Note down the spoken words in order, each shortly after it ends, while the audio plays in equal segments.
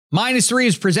Minus 3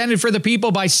 is presented for the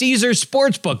people by Caesars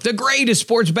Sportsbook, the greatest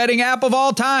sports betting app of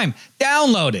all time.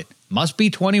 Download it. Must be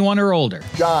 21 or older.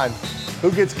 John,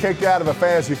 who gets kicked out of a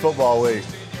fantasy football league?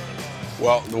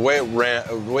 Well, the way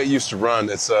it used to run,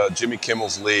 it's Jimmy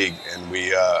Kimmel's league, and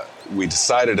we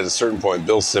decided at a certain point,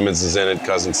 Bill Simmons is in it,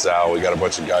 Cousin Sal, we got a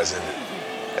bunch of guys in it,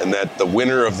 and that the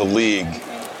winner of the league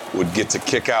would get to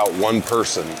kick out one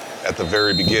person at the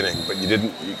very beginning, but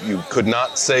you could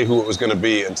not say who it was going to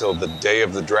be until the day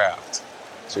of the draft.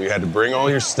 So you had to bring all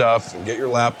your stuff and get your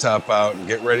laptop out and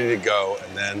get ready to go,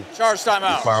 and then charge time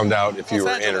out. You found out if you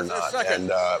were in or not.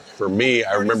 And for me,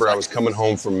 I remember I was coming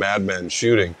home from Mad Men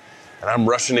shooting, and I'm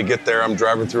rushing to get there. I'm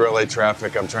driving through LA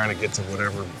traffic. I'm trying to get to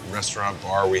whatever restaurant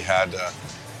bar we had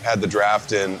the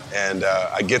draft in, and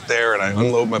I get there and I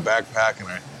unload my backpack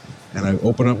and I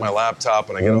open up my laptop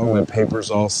and I get all my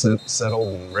papers all settled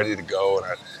and ready to go,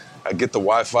 and I get the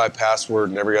Wi-Fi password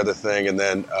and every other thing, and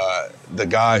then the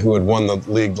guy who had won the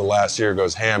league the last year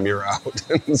goes, "Hamm, you're out."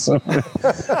 And so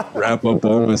I wrap up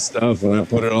all my stuff and I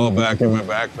put it all back in my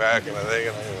backpack and I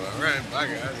go, "All right, bye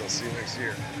guys, I'll see you next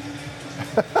year."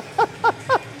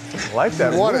 I like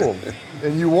that rule.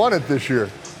 And you won it this year.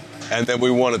 And then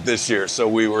we won it this year, so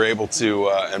we were able to,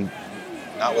 and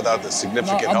not without the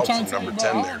significant help from number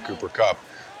 10 there, Cooper Kupp,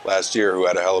 last year, who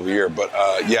had a hell of a year. But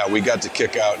yeah, we got to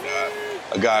kick out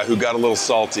a guy who got a little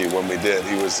salty when we did.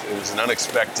 It was an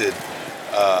unexpected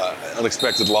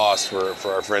loss for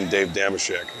our friend Dave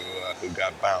Dameshek, who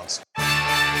got bounced.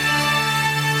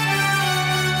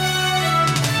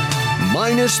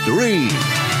 -3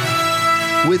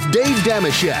 with Dave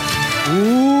Dameshek.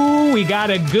 Ooh, we got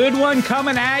a good one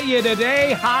coming at you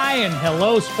today. Hi and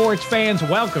hello, sports fans.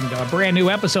 Welcome to a brand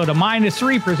new episode of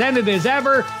 -3, presented as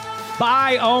ever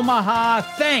by Omaha.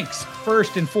 Thanks,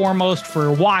 first and foremost,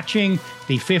 for watching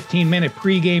the 15-minute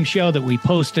pregame show that we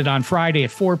posted on Friday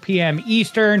at 4 p.m.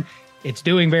 Eastern. It's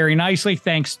doing very nicely,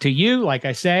 thanks to you. Like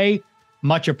I say,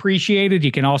 much appreciated.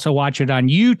 You can also watch it on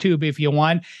YouTube if you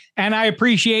want. And I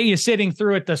appreciate you sitting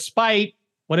through it despite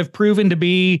what have proven to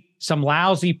be some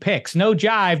lousy picks. No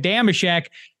jive, Dameshek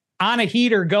on a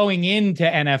heater going into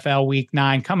NFL Week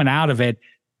 9, coming out of it.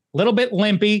 A little bit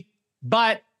limpy,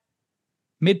 but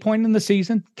midpoint in the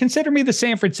season. Consider me the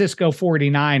San Francisco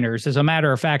 49ers. As a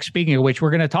matter of fact, speaking of which,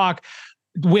 we're going to talk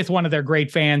with one of their great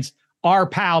fans, our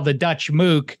pal, the Dutch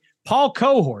Mook, Paul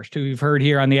Koehorst, who you've heard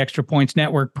here on the Extra Points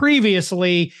Network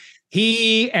previously.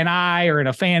 He and I are in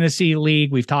a fantasy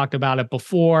league. We've talked about it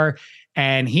before.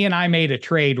 And he and I made a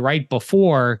trade right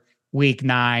before Week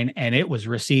 9, and it was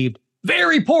received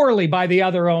very poorly by the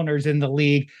other owners in the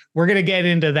league. We're going to get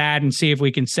into that and see if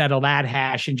we can settle that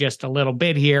hash in just a little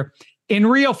bit here. In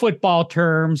real football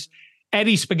terms,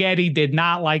 Eddie Spaghetti did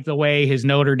not like the way his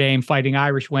Notre Dame Fighting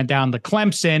Irish went down to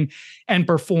Clemson and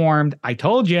performed. I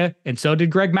told you, and so did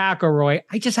Greg McElroy.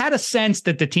 I just had a sense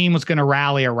that the team was going to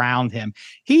rally around him.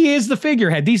 He is the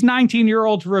figurehead. These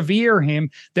 19-year-olds revere him.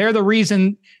 They're the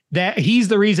reason that he's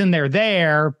the reason they're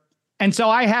there. And so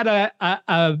I had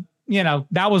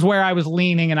that was where I was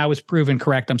leaning, and I was proven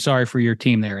correct. I'm sorry for your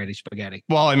team there, Eddie Spaghetti.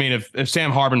 Well, I mean, if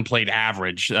Sam Hartman played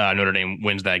average, Notre Dame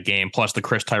wins that game. Plus the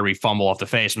Chris Tyree fumble off the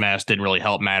face mask didn't really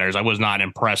help matters. I was not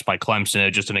impressed by Clemson. It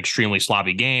was just an extremely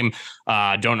sloppy game.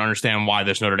 Don't understand why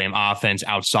this Notre Dame offense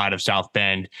outside of South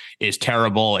Bend is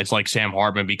terrible. It's like Sam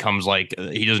Hartman becomes like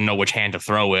he doesn't know which hand to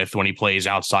throw with when he plays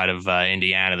outside of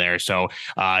Indiana there. So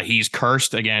he's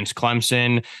cursed against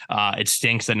Clemson. It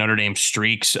stinks that Notre Dame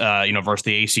streaks, versus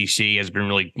the ACC has been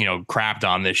really, crapped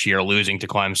on this year, losing to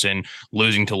Clemson,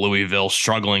 losing to Louisville,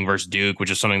 struggling versus Duke,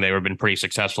 which is something they've been pretty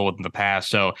successful with in the past.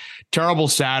 So terrible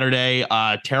Saturday,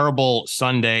 terrible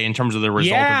Sunday in terms of the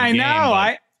result of the game. Yeah,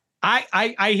 I know.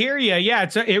 I hear you. Yeah,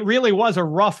 it really was a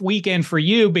rough weekend for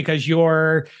you because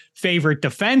your favorite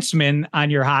defenseman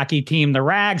on your hockey team, the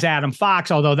Rags, Adam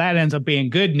Fox, although that ends up being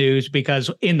good news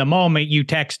because in the moment you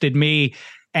texted me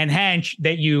and Hench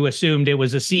that you assumed it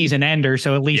was a season ender.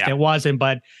 So at least it wasn't.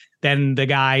 But then the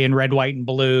guy in red, white, and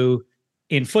blue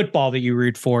in football that you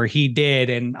root for, he did.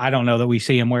 And I don't know that we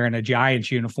see him wearing a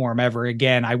Giants uniform ever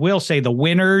again. I will say the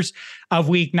winners of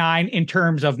Week 9 in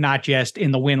terms of not just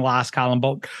in the win-loss column,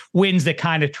 but wins that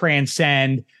kind of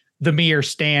transcend the mere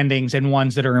standings and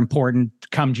ones that are important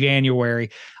come January.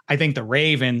 I think the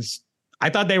Ravens, I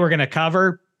thought they were going to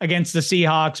cover against the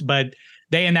Seahawks, but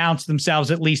they announced themselves,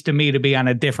 at least to me, to be on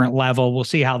a different level. We'll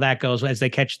see how that goes as they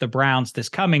catch the Browns this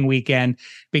coming weekend,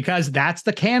 because that's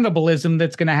the cannibalism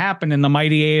that's going to happen in the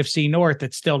mighty AFC North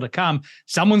that's still to come.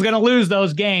 Someone's going to lose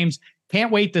those games. Can't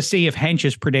wait to see if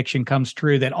Hench's prediction comes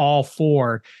true that all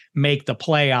four make the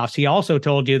playoffs. He also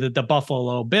told you that the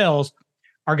Buffalo Bills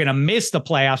are going to miss the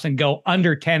playoffs and go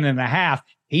under 10.5.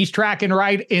 he's tracking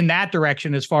right in that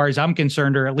direction as far as I'm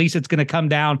concerned, or at least it's going to come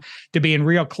down to being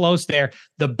real close there.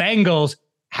 The Bengals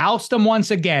housed them once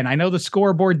again. I know the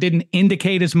scoreboard didn't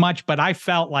indicate as much, but I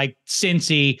felt like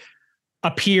Cincy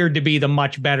appeared to be the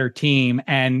much better team.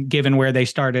 And given where they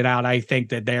started out, I think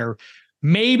that they're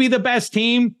maybe the best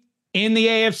team in the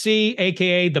AFC,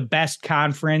 aka the best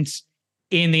conference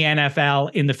in the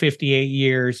NFL in the 58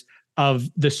 years of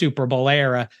the Super Bowl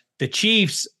era. The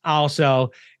Chiefs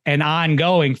also an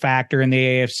ongoing factor in the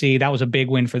AFC. That was a big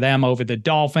win for them over the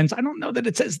Dolphins. I don't know that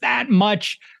it says that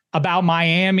much about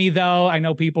Miami, though. I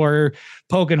know people are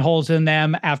poking holes in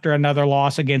them after another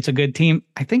loss against a good team.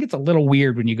 I think it's a little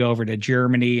weird when you go over to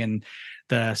Germany and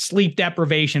the sleep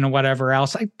deprivation and whatever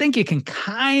else. I think you can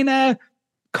kind of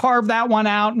carve that one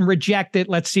out and reject it.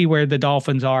 Let's see where the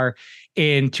Dolphins are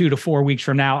in 2 to 4 weeks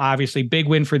from now. Obviously, big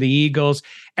win for the Eagles.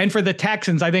 And for the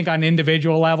Texans, I think on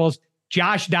individual levels,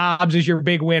 Josh Dobbs is your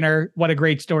big winner. What a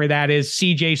great story that is.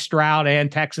 CJ Stroud and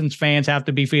Texans fans have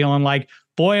to be feeling like,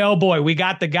 boy, oh boy, we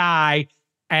got the guy,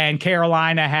 and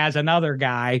Carolina has another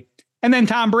guy. And then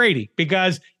Tom Brady,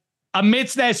 because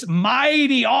amidst this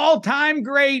mighty all-time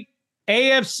great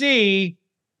AFC,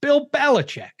 Bill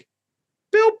Belichick's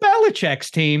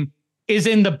team is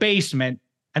in the basement.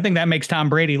 I think that makes Tom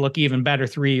Brady look even better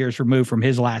 3 years removed from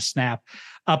his last snap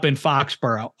up in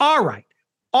Foxborough. All right.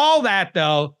 All that,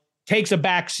 though, takes a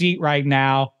back seat right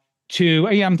now to,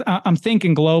 I'm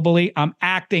thinking globally, I'm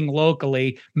acting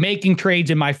locally, making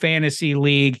trades in my fantasy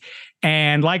league.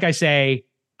 And like I say,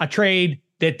 a trade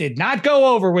that did not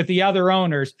go over with the other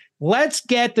owners. Let's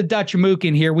get the Dutch Mook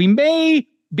in here. We may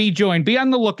be joined. Be on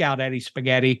the lookout, Eddie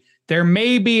Spaghetti. There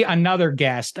may be another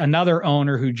guest, another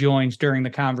owner who joins during the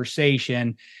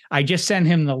conversation. I just sent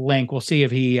him the link. We'll see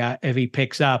if he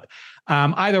picks up.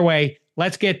 Either way,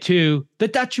 let's get to the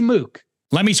Dutch Mook.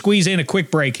 Let me squeeze in a quick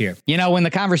break here. You know, when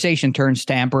the conversation turns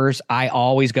Stampers, I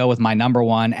always go with my number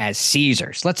one as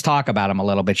Caesars. Let's talk about them a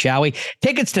little bit, shall we?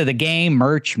 Tickets to the game,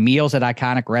 merch, meals at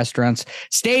iconic restaurants,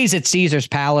 stays at Caesars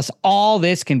Palace. All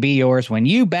this can be yours when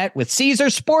you bet with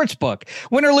Caesars Sportsbook.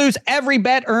 Win or lose, every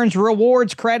bet earns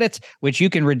rewards credits, which you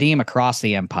can redeem across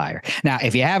the empire. Now,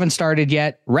 if you haven't started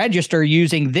yet, register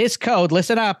using this code.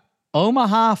 Listen up,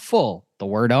 Omaha Full. The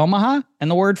word Omaha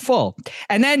and the word full.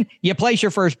 And then you place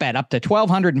your first bet up to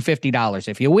 $1,250.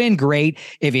 If you win, great.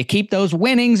 If you keep those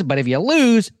winnings, but if you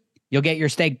lose, you'll get your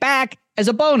stake back as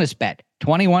a bonus bet.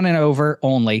 21 and over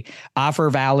only. Offer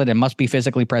valid and must be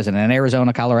physically present in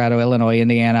Arizona, Colorado, Illinois,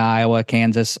 Indiana, Iowa,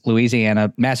 Kansas,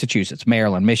 Louisiana, Massachusetts,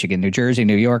 Maryland, Michigan, New Jersey,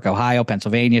 New York, Ohio,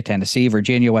 Pennsylvania, Tennessee,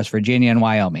 Virginia, West Virginia, and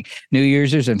Wyoming. New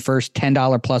users and first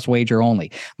 $10 plus wager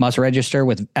only. Must register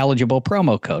with eligible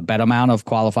promo code. Bet amount of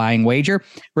qualifying wager.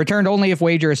 Returned only if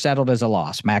wager is settled as a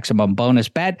loss. Maximum bonus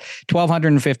bet,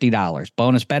 $1,250.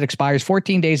 Bonus bet expires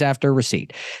 14 days after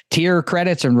receipt. Tier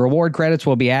credits and reward credits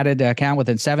will be added to account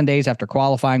within 7 days after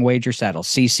qualifying wager settles.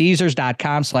 See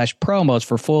Caesars.com/promos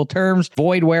for full terms.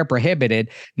 Void where prohibited.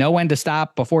 Know when to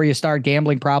stop before you start.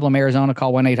 Gambling problem, Arizona,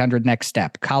 call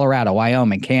 1-800-NEXT-STEP. Colorado,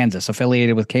 Wyoming, Kansas,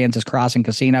 affiliated with Kansas Crossing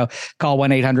Casino, call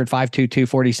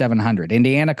 1-800-522-4700.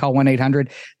 Indiana, call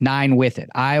 1-800-9-WITH-IT.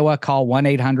 Iowa, call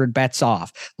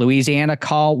 1-800-BETS-OFF. Louisiana,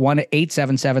 call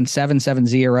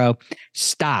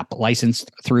 1-877-770-STOP. Licensed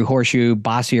through Horseshoe,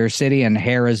 Bossier City, and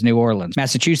Harrah's, New Orleans.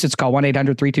 Massachusetts, call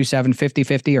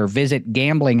 1-800-327-5050 or visit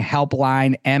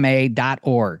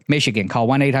gamblinghelplinema.org. Michigan, call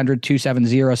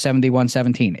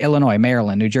 1-800-270-7117. Illinois,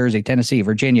 Maryland, New Jersey, Tennessee,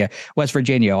 Virginia, West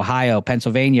Virginia, Ohio,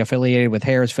 Pennsylvania, affiliated with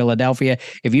Harrah's, Philadelphia.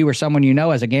 If you or someone you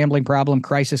know has a gambling problem,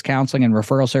 crisis counseling and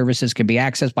referral services can be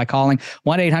accessed by calling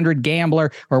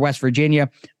 1-800-GAMBLER or West Virginia,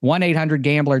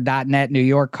 1-800-GAMBLER.net. New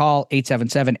York, call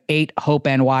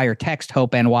 877-8-HOPE-NY or text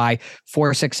HOPE-NY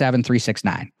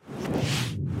 467-369.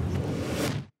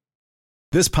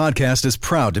 This podcast is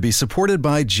proud to be supported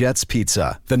by Jets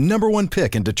Pizza, the #1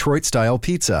 pick in Detroit-style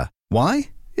pizza. Why?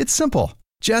 It's simple.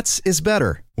 Jets is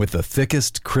better. With the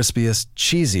thickest, crispiest,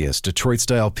 cheesiest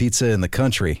Detroit-style pizza in the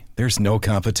country, there's no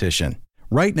competition.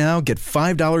 Right now, get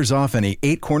 $5 off any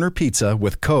 8-corner pizza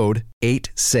with code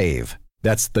 8SAVE.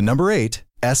 That's the number 8,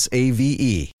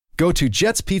 SAVE. Go to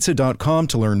jetspizza.com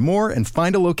to learn more and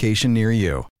find a location near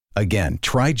you. Again,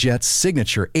 try Jet's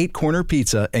signature 8-corner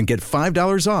pizza and get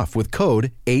 $5 off with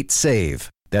code 8SAVE.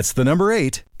 That's the number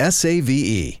 8,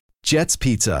 SAVE. Jet's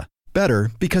Pizza.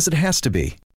 Better because it has to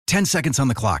be. 10 seconds on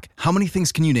the clock. How many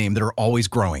things can you name that are always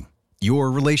growing? Your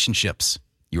relationships,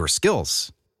 your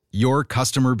skills, your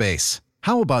customer base.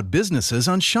 How about businesses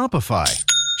on Shopify?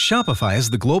 Shopify is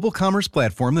the global commerce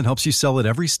platform that helps you sell at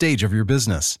every stage of your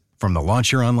business. From the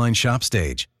launch your online shop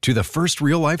stage to the first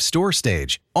real life store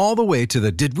stage, all the way to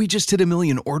the did we just hit a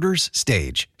million orders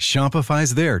stage,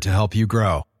 Shopify's there to help you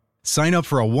grow. Sign up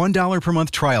for a $1 per month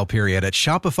trial period at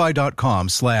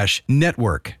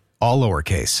shopify.com/network, all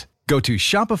lowercase. Go to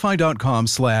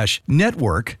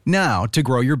shopify.com/network now to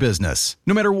grow your business,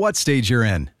 no matter what stage you're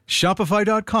in.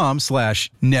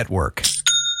 Shopify.com/network.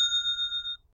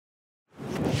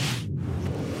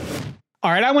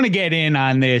 All right, I want to get in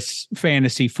on this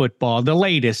fantasy football, the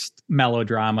latest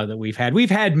melodrama that we've had.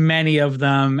 We've had many of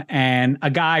them, and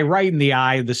a guy right in the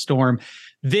eye of the storm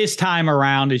this time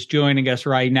around is joining us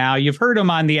right now. You've heard him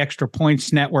on the Extra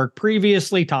Points Network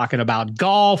previously talking about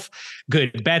golf,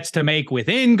 good bets to make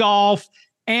within golf.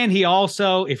 And he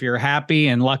also, if you're happy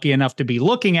and lucky enough to be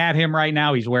looking at him right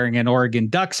now, he's wearing an Oregon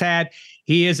Ducks hat.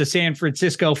 He is a San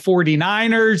Francisco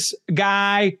 49ers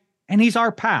guy. And he's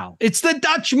our pal. It's the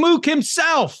Dutch Mook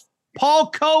himself, Paul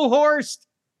Koehorst.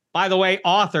 By the way,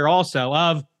 author also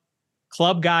of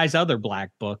Club Guy's other black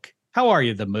book. How are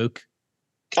you, the Mook?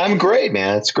 I'm great,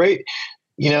 man. It's great.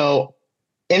 You know,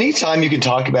 anytime you can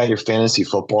talk about your fantasy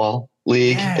football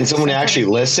league and someone actually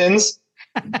listens,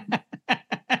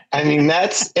 I mean,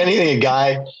 that's anything a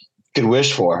guy could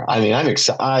wish for. I mean, I'm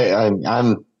excited.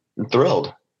 I'm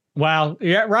thrilled. Well,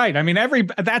 yeah, right. I mean,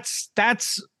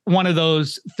 that's one of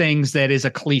those things that is a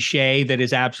cliche that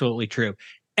is absolutely true.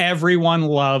 Everyone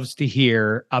loves to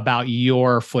hear about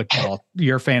your football,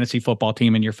 your fantasy football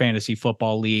team and your fantasy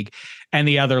football league and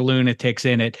the other lunatics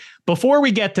in it. Before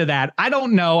we get to that, I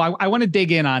don't know. I want to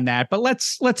dig in on that, but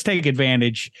let's take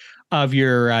advantage of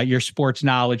your sports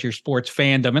knowledge, your sports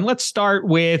fandom. And let's start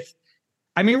with,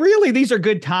 I mean, really, these are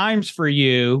good times for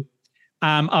you.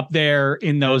 Up there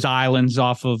in those islands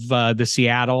off of the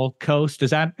Seattle coast. Is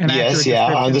that an yes?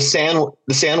 Yeah, on the San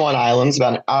Juan Islands,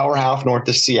 about an hour and a half north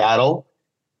of Seattle,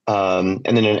 and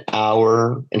then an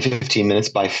hour and 15 minutes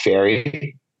by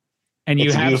ferry. And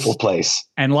it's a beautiful place.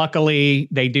 And luckily,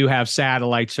 they do have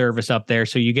satellite service up there,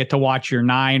 so you get to watch your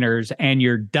Niners and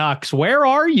your Ducks. Where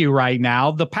are you right now?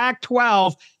 The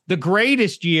Pac-12, the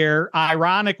greatest year,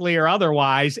 ironically or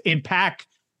otherwise, in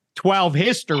Pac-12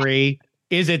 history.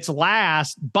 Is its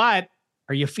last, but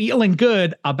are you feeling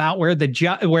good about where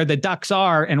the Ducks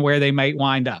are and where they might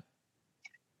wind up?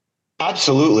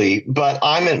 Absolutely. But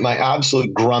I'm at my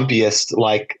absolute grumpiest.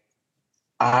 Like,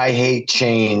 I hate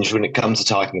change when it comes to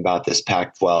talking about this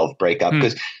Pac-12 breakup,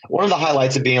 because one of the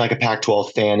highlights of being like a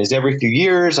Pac-12 fan is every few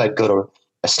years I'd go to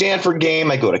a Stanford game,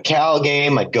 I'd go to a Cal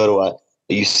game, I'd go to a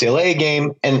UCLA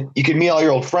game, and you could meet all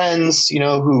your old friends, you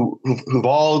know, who've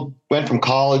all went from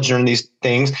college and these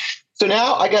things. So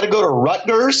now I got to go to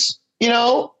Rutgers, you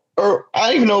know, or I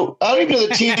don't even know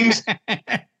the teams.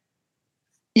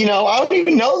 You know, I don't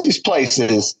even know these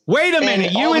places. Wait a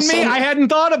minute. You and me, I hadn't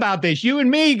thought about this. You and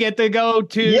me get to go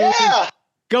to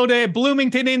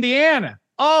Bloomington, Indiana.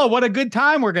 Oh, what a good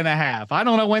time we're going to have. I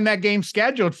don't know when that game's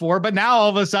scheduled for, but now all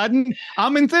of a sudden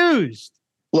I'm enthused.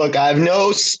 Look, I have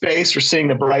no space for seeing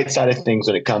the bright side of things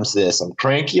when it comes to this. I'm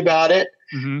cranky about it.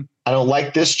 Mm-hmm. I don't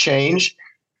like this change.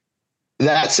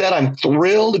 That said, I'm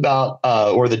thrilled about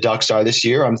where the Ducks are this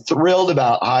year. I'm thrilled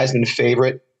about Heisman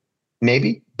favorite,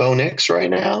 maybe Bo Nix right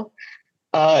now.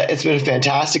 It's been a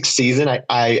fantastic season.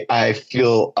 I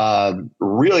feel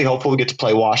really hopeful we get to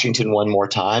play Washington one more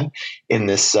time in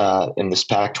this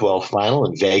Pac-12 final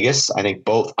in Vegas. I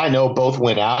know both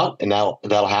win out, and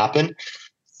that'll happen.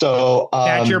 So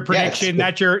that's your prediction.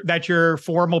 Yeah, that's your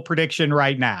formal prediction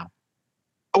right now.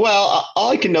 Well,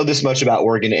 all I can know this much about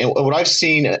Oregon, and what I've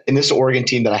seen in this Oregon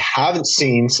team that I haven't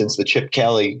seen since the Chip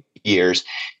Kelly years,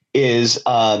 is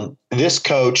this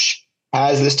coach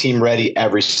has this team ready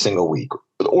every single week.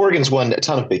 Oregon's won a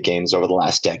ton of big games over the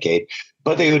last decade,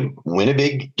 but they would win a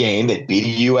big game. They'd beat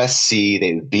a USC.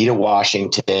 They would beat a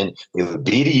Washington. They would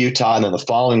beat a Utah. And then the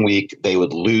following week, they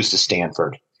would lose to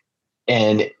Stanford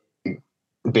and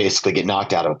basically get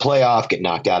knocked out of a playoff, get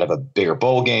knocked out of a bigger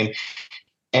bowl game.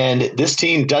 And this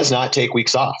team does not take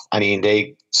weeks off. I mean,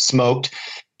 they smoked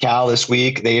Cal this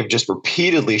week. They have just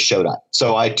repeatedly showed up.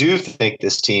 So I do think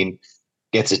this team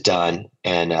gets it done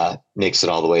and makes it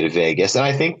all the way to Vegas. And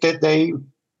I think that they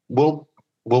will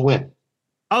win.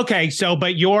 Okay, so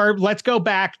let's go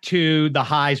back to the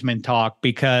Heisman talk,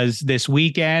 because this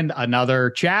weekend, another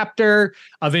chapter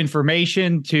of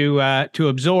information to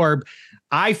absorb.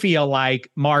 I feel like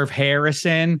Marv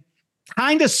Harrison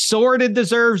kind of sort of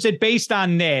deserves it based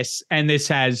on this. And this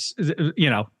has, you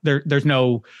know, there's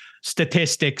no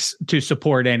statistics to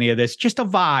support any of this, just a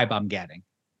vibe I'm getting.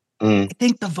 I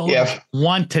think the voters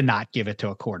want to not give it to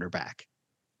a quarterback.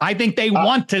 I think they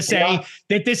want to say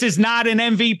that this is not an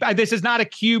MVP. This is not a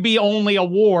QB only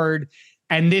award.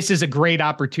 And this is a great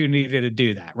opportunity to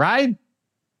do that, right?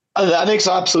 That makes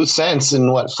absolute sense.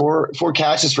 And four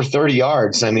catches for 30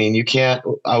 yards. I mean, you can't,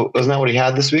 wasn't that what he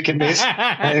had this week in base?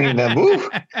 I mean, woo,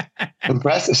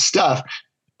 impressive stuff.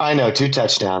 I know, 2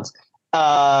 touchdowns.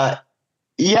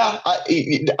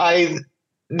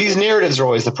 These narratives are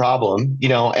always the problem,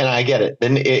 and I get it.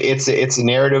 Then it's a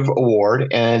narrative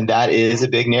award, and that is a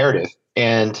big narrative.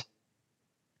 And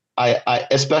I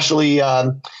especially,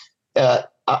 I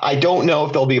don't know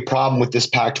if there'll be a problem with this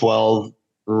Pac-12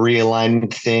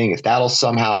 realignment thing, if that'll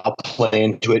somehow play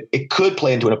into it. It could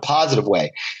play into it in a positive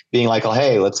way, being like, oh,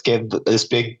 hey, let's give this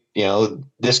big,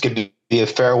 this could be a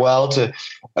farewell to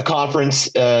a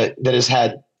conference that has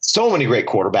had so many great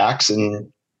quarterbacks,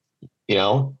 and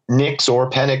Nix or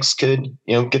Penix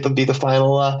could be the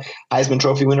final Heisman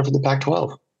Trophy winner for the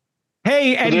Pac-12.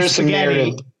 Hey, Eddie, there's some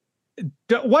narrative.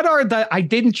 What are I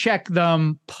didn't check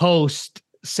them post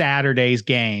Saturday's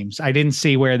games. I didn't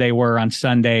see where they were on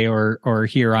Sunday or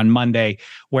here on Monday,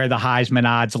 where the Heisman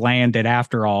odds landed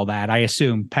after all that. I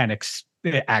assume Penix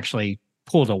actually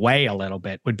pulled away a little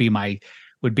bit, would be my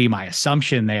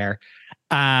assumption there.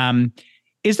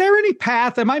 Is there any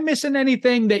path? Am I missing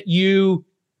anything that you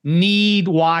need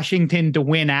Washington to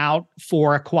win out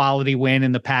for a quality win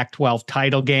in the Pac-12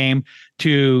 title game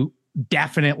to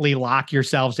definitely lock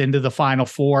yourselves into the Final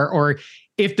Four? Or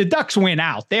if the Ducks win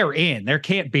out, they're in. There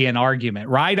can't be an argument,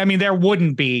 right? I mean, there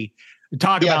wouldn't be.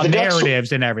 Talk about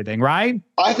narratives and everything, right?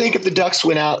 I think if the Ducks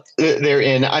win out, they're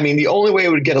in. I mean, the only way it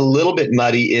would get a little bit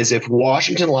muddy is if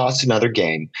Washington lost another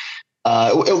game.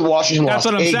 Washington That's lost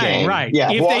what I'm a saying, game. right?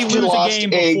 Yeah, if Washington they lose lost a game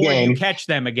before you catch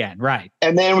them again, right?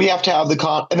 And then we have to have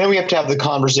the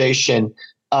conversation.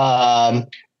 A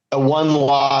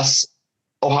one-loss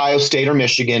Ohio State or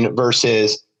Michigan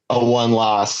versus a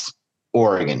one-loss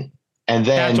Oregon. And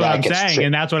then that's what I'm saying.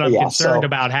 And that's what I'm concerned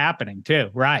about happening too.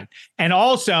 Right. And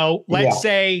also, let's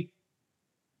say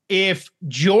if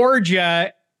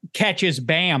Georgia catches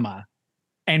Bama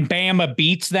and Bama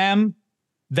beats them,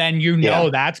 then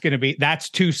that's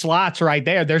 2 slots right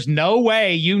there. There's no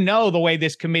way, the way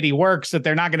this committee works, that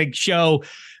they're not going to show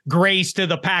grace to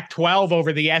the Pac-12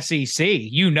 over the SEC.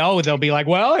 They'll be like,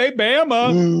 well, hey,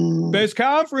 Bama, best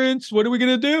conference. What are we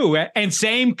going to do? And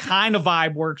same kind of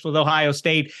vibe works with Ohio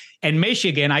State and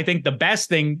Michigan. I think the best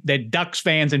thing that Ducks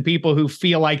fans and people who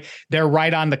feel like they're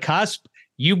right on the cusp,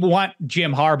 you want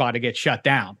Jim Harbaugh to get shut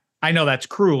down. I know that's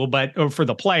cruel, for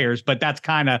the players, but that's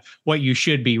kind of what you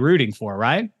should be rooting for,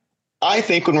 right? I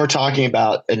think when we're talking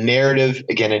about a narrative,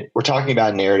 again, we're talking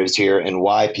about narratives here and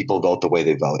why people vote the way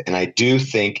they vote. And I do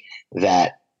think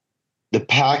that the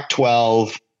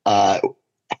Pac-12,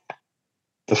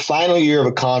 the final year of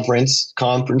a conference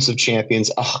of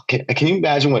champions. Oh, can you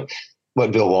imagine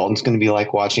what Bill Walton's going to be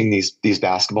like watching these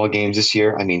basketball games this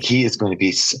year? I mean, he is going to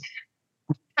be.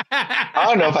 I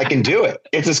don't know if I can do it.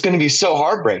 It's just going to be so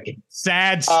heartbreaking.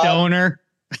 Sad stoner.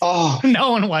 No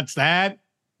one wants that.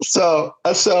 So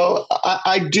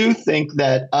I do think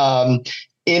that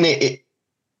in a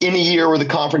year where the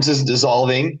conference is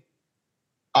dissolving,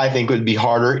 I think it would be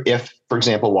harder if, for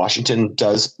example, Washington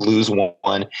does lose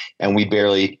one and we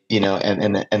barely,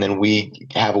 and then we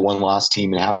have a one-loss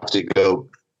team and have to go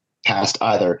past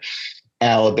either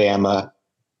Alabama,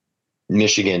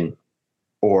 Michigan,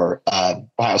 or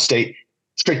Ohio State.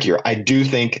 It's trickier. I do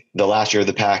think the last year of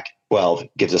the Pac-12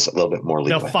 gives us a little bit more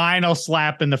leeway. The final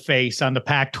slap in the face on the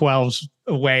Pac-12's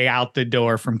way out the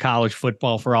door from college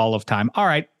football for all of time. All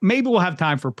right, maybe we'll have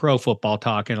time for pro football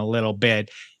talk in a little bit.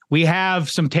 We have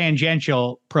some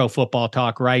tangential pro football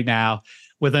talk right now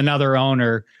with another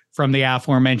owner from the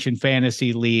aforementioned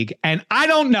fantasy league. And I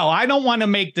don't know. I don't want to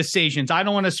make decisions. I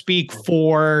don't want to speak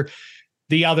for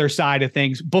the other side of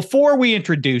things. Before we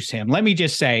introduce him, let me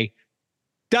just say,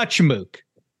 Dutch Mook,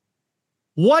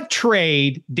 what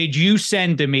trade did you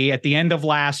send to me at the end of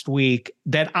last week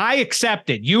that I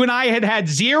accepted? You and I had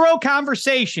 0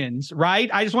 conversations, right?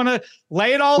 I just want to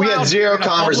lay it all out. We had 0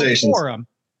 conversations.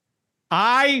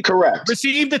 I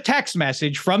received a text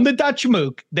message from the Dutch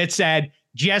Mook that said,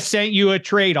 just sent you a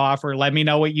trade offer. Let me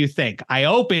know what you think. I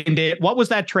opened it. What was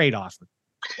that trade offer?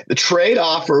 The trade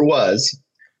offer was,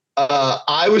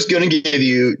 I was going to give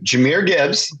you Jahmyr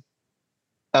Gibbs,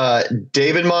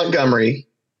 David Montgomery,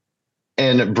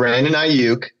 and Brandon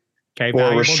Ayuk, or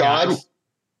Rashad.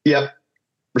 Yep.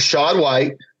 Rashad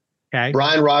White,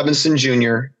 Brian Robinson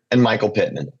Jr., and Michael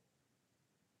Pittman.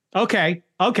 Okay.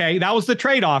 That was the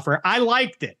trade offer. I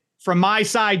liked it from my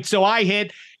side. So I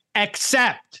hit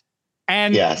accept.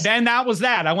 And then that was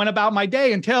that. I went about my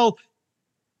day until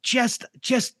just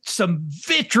some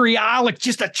vitriolic,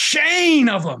 just a chain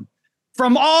of them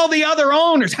from all the other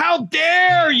owners. How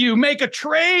dare you make a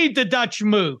trade to Dutch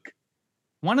Mook?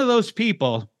 One of those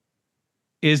people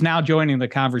is now joining the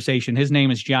conversation. His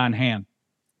name is John Hamm.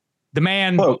 The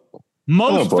man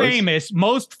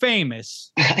most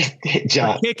famous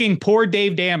John. for kicking poor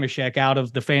Dave Damashek out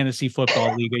of the Fantasy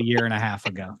Football League a year and a half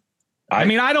ago. I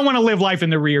mean, I don't want to live life in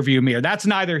the rearview mirror. That's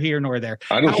neither here nor there.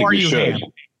 I don't think you should.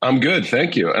 Ham? I'm good,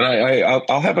 thank you. And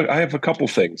I have a couple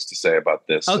things to say about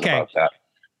this. Okay. About that.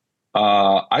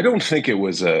 I don't think it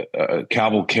was a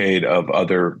cavalcade of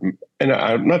other, and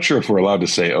I'm not sure if we're allowed to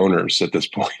say owners at this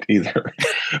point either.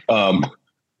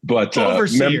 But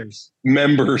overseers,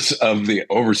 members of the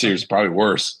overseers, probably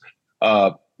worse.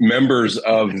 Members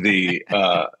of the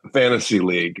fantasy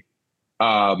league.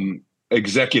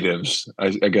 Executives, I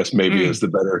guess maybe is the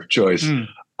better choice.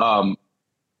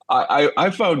 I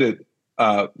found it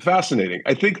fascinating.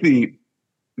 I think the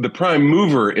prime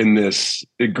mover in this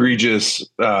egregious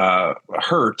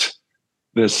hurt,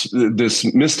 this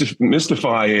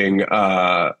mystifying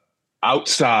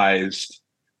outsized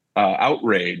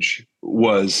outrage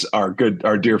was our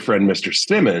dear friend Mr.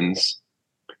 Simmons,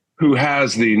 who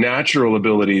has the natural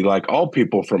ability, like all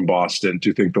people from Boston,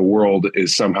 to think the world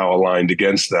is somehow aligned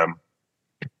against them.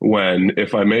 When,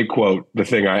 if I may quote the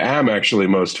thing I am actually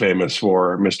most famous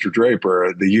for, Mr.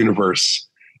 Draper, the universe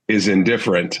is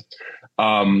indifferent.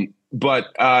 Look,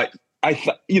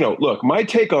 my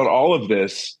take on all of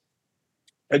this,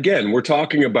 again, we're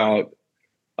talking about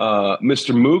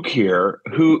Mr. Mook here,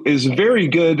 who is very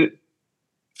good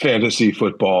fantasy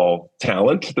football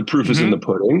talent. The proof is in the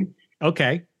pudding.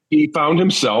 Okay. He found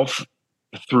himself,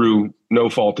 through no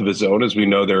fault of his own, as we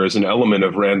know, there is an element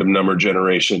of random number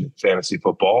generation in fantasy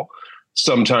football.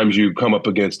 Sometimes you come up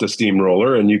against a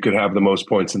steamroller and you could have the most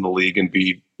points in the league and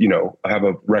be, have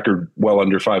a record well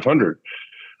under 500.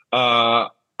 I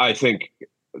think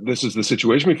this is the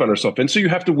situation we find ourselves in. So you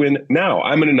have to win now.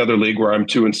 I'm in another league where I'm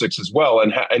 2-6 as well.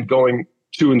 And going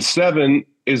 2-7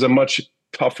 is a much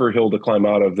tougher hill to climb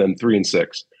out of than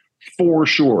 3-6 for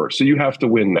sure. So you have to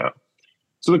win now.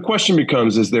 So the question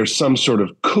becomes, is there some sort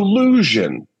of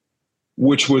collusion,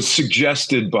 which was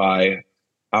suggested by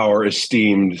our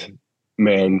esteemed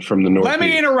man from the Northeast? Let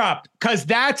me interrupt, because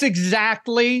that's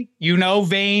exactly,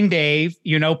 vain Dave,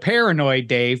 paranoid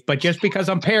Dave, but just because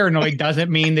I'm paranoid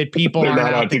doesn't mean that people are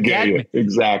not out to get me.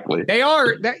 Exactly. They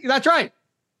are. That's right.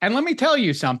 And let me tell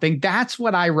you something. That's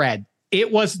what I read.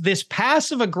 It was this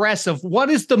passive aggressive, what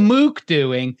is the Mook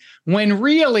doing? When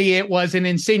really it was an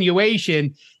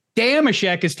insinuation.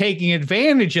 Damashek is taking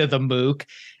advantage of the Mook,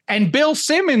 and Bill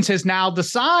Simmons has now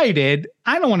decided,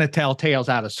 I don't want to tell tales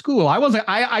out of school.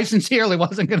 I sincerely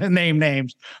wasn't going to name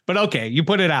names, but okay, you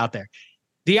put it out there.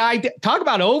 The idea, talk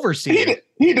about overseer.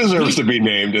 He deserves to be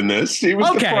named in this. He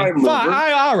was the prime mover.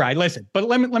 All right, listen, but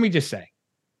let me just say,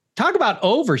 talk about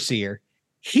overseer.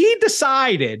 He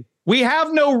decided, we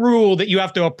have no rule that you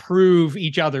have to approve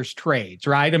each other's trades,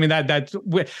 right? I mean, that's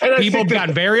people have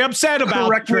gotten very upset about.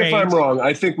 Correct me if I'm wrong.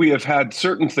 I think we have had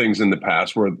certain things in the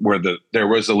past where there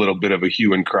was a little bit of a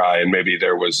hue and cry, and maybe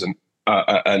there was an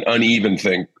uneven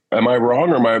thing. Am I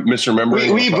wrong, or am I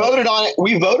misremembering? We voted on it.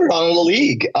 We voted on it in the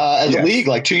league as a league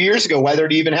like 2 years ago whether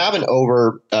to even have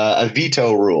a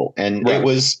veto rule, and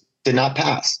it did not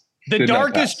pass. The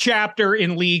darkest chapter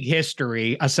in league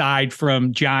history, aside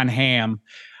from John Hamm,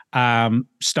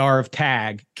 star of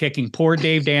tag, kicking poor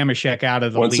Dave Damashek out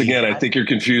of the league. Once again, I think you're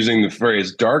confusing the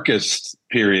phrase darkest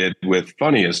period with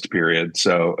funniest period.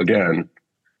 So again,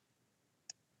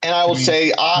 and I will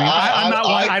say,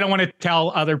 I don't want to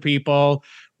tell other people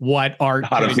what art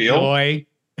how to feel.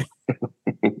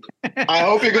 I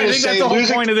hope you're going to say that's the whole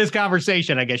point of this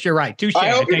conversation. I guess you're right. Touché. I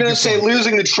hope you're going to say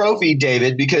losing the trophy,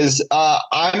 David, because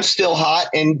I'm still hot,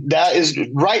 and that is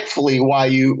rightfully why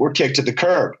you were kicked to the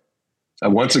curb.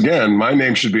 Once again, my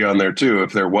name should be on there too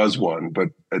if there was one, but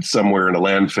it's somewhere in a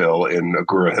landfill in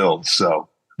Agoura Hills. So,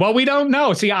 well, we don't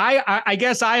know. See, I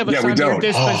guess I have a sunnier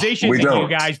disposition than you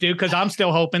guys do, because I'm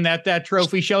still hoping that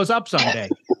trophy shows up someday.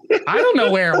 I don't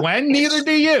know where it went. Neither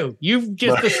do you. You've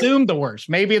just assumed the worst.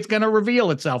 Maybe it's going to reveal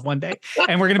itself one day,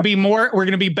 and we're going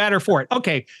to be better for it.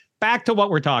 Okay, back to what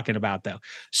we're talking about though.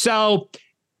 So,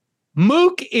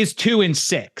 Mook is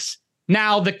 2-6.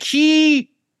 Now, the key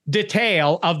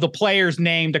detail of the players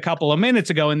named a couple of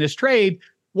minutes ago in this trade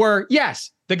were,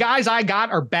 yes, the guys I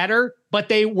got are better, but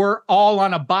they were all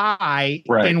on a bye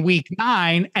in week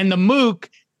 9. And the Mook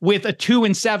with a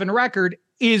 2-7 record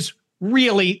is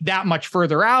really that much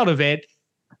further out of it.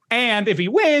 And if he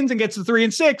wins and gets to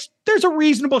 3-6, there's a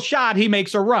reasonable shot he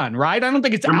makes a run, right? I don't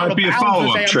think it's there might be a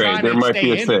follow-up trade. There might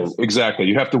be a thing. Exactly.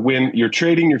 You have to win. You're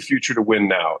trading your future to win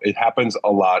now. It happens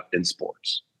a lot in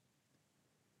sports.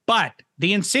 But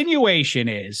the insinuation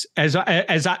is,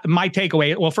 my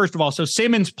takeaway, well, first of all, so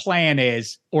Simmons' plan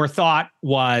is, or thought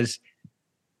was,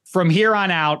 from here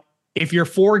on out, if you're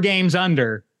 4 games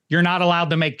under, you're not allowed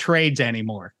to make trades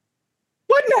anymore.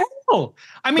 What the hell?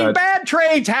 I mean, bad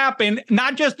trades happen,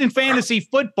 not just in fantasy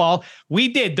football. We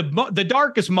did. The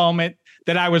darkest moment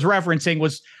that I was referencing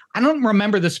was, I don't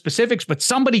remember the specifics, but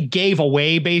somebody gave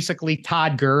away basically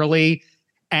Todd Gurley,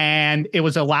 and it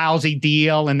was a lousy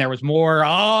deal, and there was more,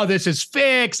 this is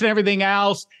fixed and everything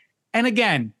else.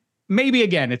 And maybe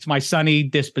it's my sunny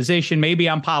disposition. Maybe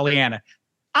I'm Pollyanna.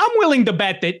 I'm willing to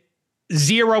bet that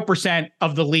 0%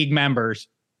 of the league members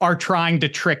are trying to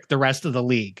trick the rest of the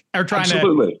league.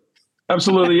 Absolutely.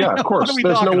 Yeah, of course.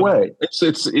 There's no way.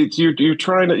 It's you're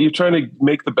trying to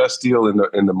make the best deal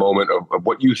in the moment of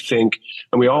what you think.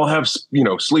 And we all have,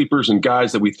 sleepers and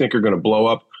guys that we think are going to blow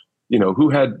up. Who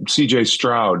had CJ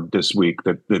Stroud this week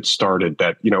that started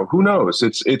that, who knows?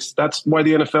 That's why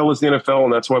the NFL is the NFL,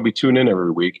 and that's why we tune in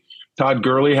every week. Todd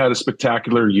Gurley had a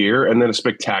spectacular year and then a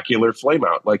spectacular flame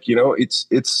out. It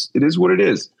is what it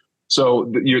is.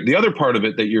 So the other part of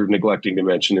it that you're neglecting to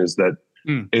mention is that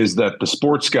the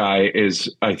sports guy is,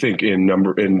 I think,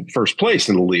 in first place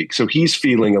in the league. So he's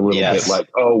feeling a little bit like,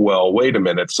 oh, well, wait a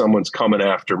minute. Someone's coming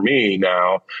after me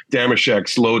now.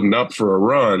 Damashek's loading up for a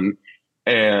run.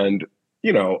 And,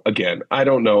 again, I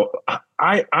don't know.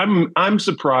 I'm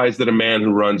surprised that a man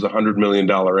who runs $100 million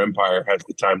empire has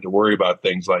the time to worry about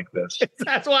things like this.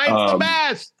 That's why it's the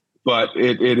best. But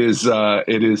it is. I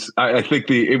think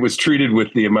it was treated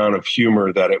with the amount of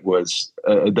humor that it was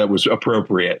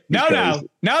appropriate.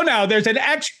 No. There's an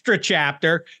extra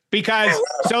chapter because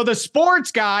so the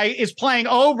sports guy is playing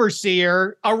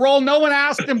overseer, a role no one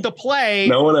asked him to play.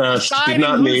 No one asked. Deciding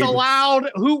who's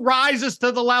allowed, who rises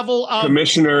to the level of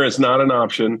commissioner is not an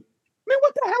option. I mean,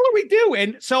 what the hell are we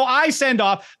doing? So I send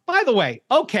off. By the way,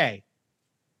 okay,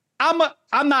 I'm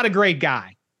not a great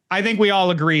guy. I think we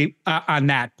all agree on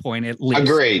that point, at least.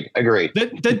 Agreed.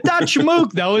 The Dutch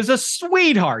Mook, though, is a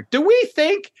sweetheart. Do we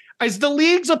think, is the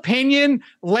league's opinion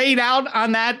laid out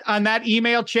on that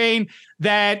email chain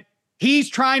that he's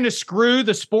trying to screw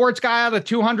the sports guy out of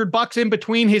 $200 in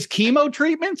between his chemo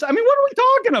treatments? I mean, what are we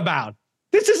talking about?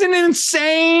 This is an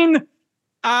insane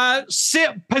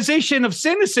position of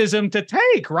cynicism to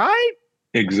take, right?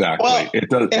 Exactly. Well, it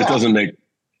doesn't make.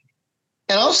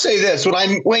 And I'll say this,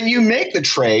 when you make the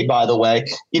trade, by the way,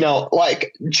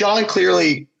 like John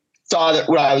clearly saw that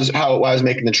how I was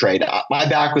making the trade. My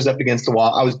back was up against the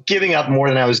wall. I was giving up more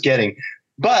than I was getting.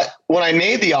 But when I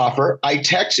made the offer, I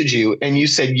texted you and you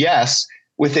said yes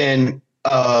within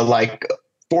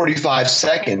 45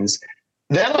 seconds.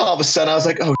 Then all of a sudden I was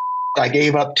like, oh, I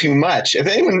gave up too much.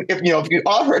 If you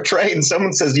offer a trade and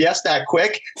someone says yes that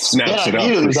quick, snaps it up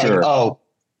for sure. Like, oh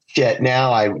shit,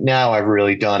 now I've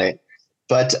really done it.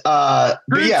 But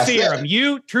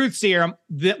truth serum.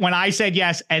 When I said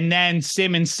yes, and then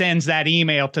Simmons sends that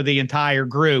email to the entire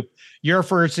group, your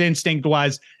first instinct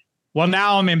was, well,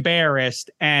 now I'm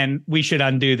embarrassed and we should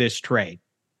undo this trade.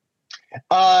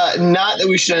 Not that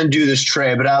we should undo this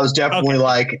trade, but I was definitely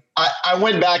like, I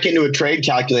went back into a trade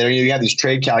calculator. You have these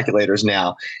trade calculators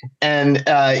now, and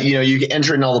you can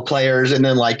enter in all the players, and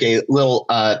then like a little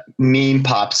meme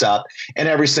pops up, and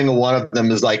every single one of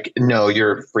them is like, no,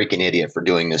 you're a freaking idiot for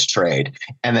doing this trade.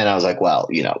 And then I was like, well,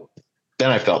 then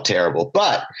I felt terrible.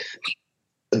 But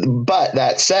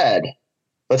that said,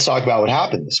 let's talk about what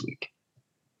happened this week.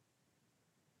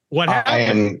 What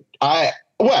happened?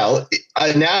 Well,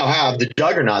 I now have the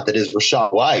juggernaut that is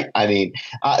Rachaad White. I mean,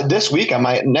 next week I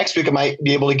might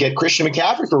be able to get Christian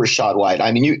McCaffrey for Rachaad White.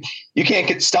 I mean, you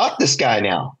can't stop this guy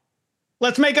now.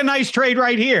 Let's make a nice trade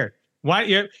right here. What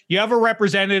you have a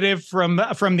representative from the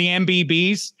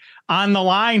MBBs on the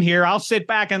line here. I'll sit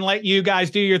back and let you guys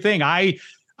do your thing. I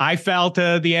fell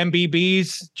to the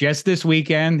MBBs just this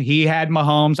weekend. He had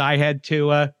Mahomes. I had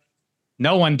Tua.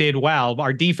 No one did well.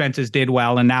 Our defenses did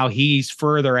well, and now he's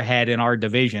further ahead in our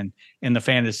division in the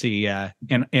fantasy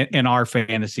in our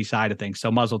fantasy side of things. So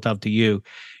muzzle tov to you,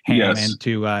 Hamm, and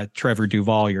to Trevor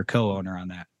Duvall, your co-owner on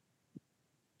that.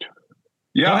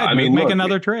 Yeah, I mean, make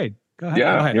another trade. Go ahead.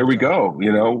 Yeah, go ahead. Here we go.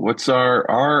 What's our?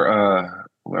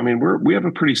 I mean, we have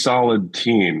a pretty solid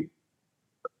team.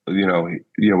 Everybody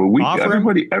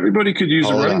could use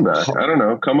a running back. I don't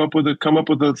know. Come up with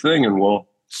a thing, and we'll.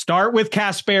 Start with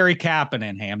Kasperi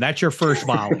Kapanen, Hamm. That's your first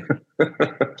volley.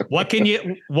 What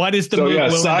is the move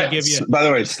willing to give you? By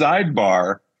the way,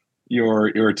 sidebar,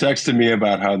 You're texting me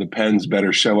about how the Pens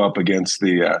better show up against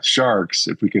the Sharks.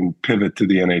 If we can pivot to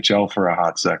the NHL for a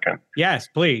hot second. Yes,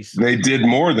 please. They did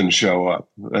more than show up.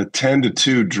 A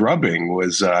 10-2 drubbing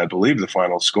was, I believe, the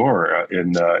final score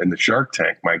in the Shark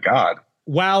Tank. My God.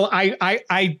 Well,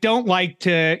 I don't like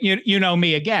to, you know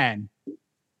me again.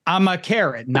 I'm a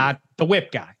carrot, not the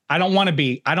whip guy. I don't want to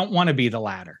be the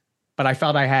latter. But I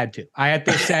felt I had to. I had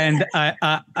to send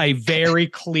a very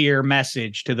clear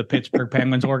message to the Pittsburgh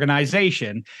Penguins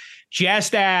organization.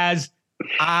 Just as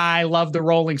I love the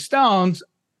Rolling Stones,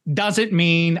 doesn't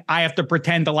mean I have to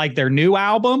pretend to like their new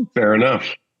album. Fair enough.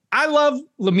 I love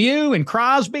Lemieux and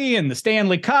Crosby and the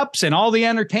Stanley Cups and all the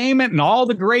entertainment and all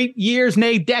the great years,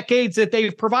 nay, decades that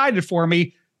they've provided for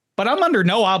me. But I'm under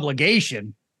no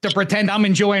obligation to pretend I'm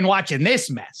enjoying watching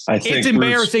this mess. It's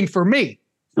embarrassing for me.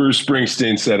 Bruce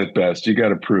Springsteen said it best. You got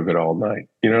to prove it all night.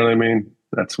 You know what I mean?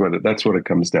 That's what it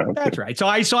comes down to. That's right. So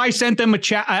I sent them a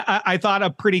chat. I thought a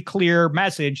pretty clear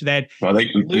message that they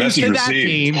lose to that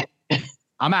received. team,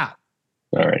 I'm out.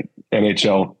 All right.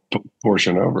 NHL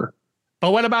portion over.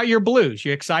 But what about your Blues?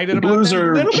 You excited about Blues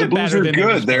them? The Blues are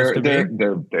good.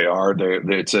 They are.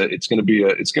 It's going to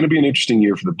be an interesting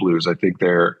year for the Blues. I think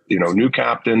they're, new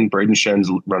captain, Braden Shen's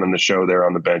running the show there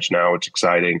on the bench now. It's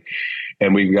exciting.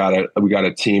 And we got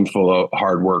a team full of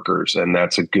hard workers, and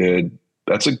that's a team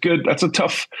that's built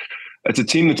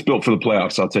for the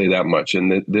playoffs. I'll tell you that much.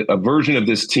 And a version of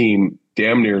this team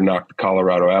damn near knocked the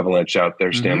Colorado Avalanche out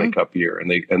their Stanley Cup year,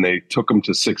 and they took them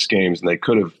to 6 games, and they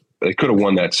could have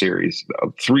won that series.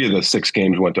 3 of the 6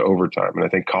 games went to overtime, and I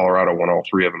think Colorado won all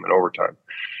 3 of them in overtime.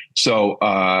 So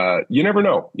you never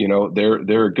know.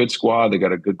 They're a good squad. They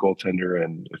got a good goaltender,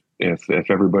 and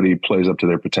if everybody plays up to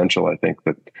their potential, I think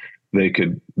that they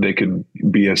could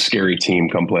be a scary team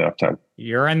come playoff time.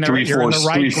 You're in the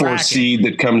 3-4 seed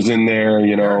that comes in there,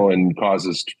 and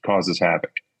causes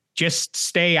havoc. Just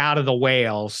stay out of the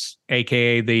whales,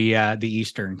 aka the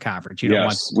Eastern Conference. We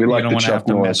like the Chuck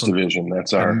Norris division.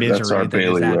 That's our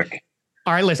bailiwick.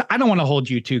 All right, listen, I don't want to hold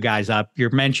you two guys up. Your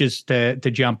mentions to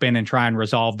jump in and try and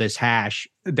resolve this hash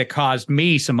that caused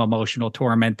me some emotional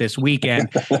torment this weekend.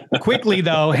 Quickly,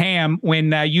 though, Hamm,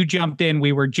 when you jumped in,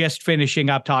 we were just finishing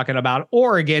up talking about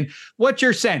Oregon. What's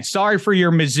your sense? Sorry for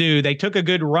your Mizzou. They took a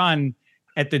good run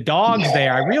at the Dogs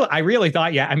there. I really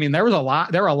thought, there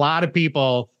were a lot of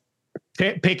people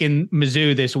picking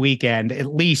Mizzou this weekend, at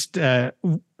least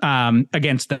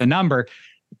against the number.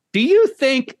 Do you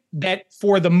think that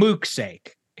for the Mook's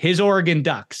sake, his Oregon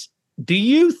Ducks, do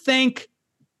you think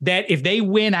that if they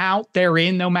win out, they're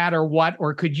in no matter what?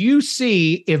 Or could you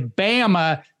see if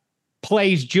Bama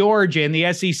plays Georgia in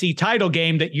the SEC title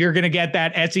game that you're going to get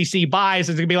that SEC bias?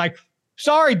 It's going to be like,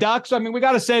 sorry, Ducks. I mean, we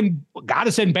got to send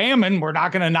Bama, and we're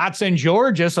not going to not send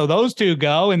Georgia. So those two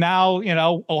go. And now,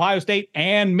 Ohio State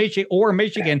and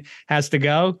Michigan has to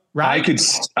go. Right.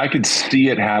 I could see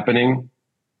it happening.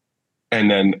 And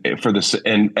then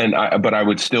but I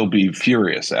would still be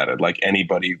furious at it, like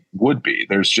anybody would be.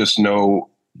 There's no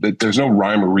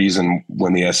rhyme or reason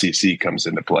when the SEC comes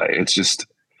into play. It's just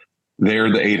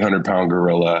they're the 800-pound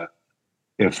gorilla.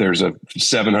 If there's a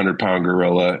 700-pound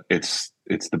gorilla, it's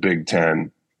the Big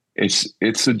Ten. It's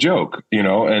a joke,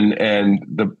 And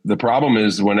the problem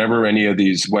is whenever any of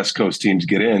these West Coast teams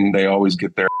get in, they always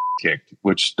get their kicked,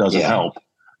 which doesn't help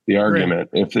the argument.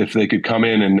 Right. If they could come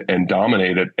in and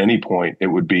dominate at any point, it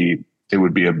would be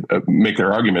a make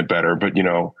their argument better. But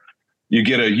you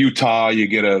get a Utah, you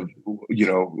get a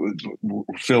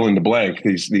fill in the blank.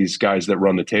 These guys that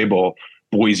run the table,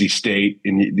 Boise State,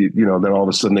 and then all of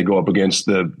a sudden they go up against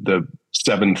the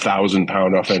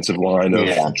 7,000-pound offensive line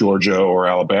of Georgia or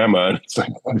Alabama, and it's like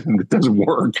it doesn't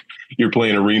work. You're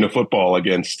playing arena football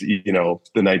against the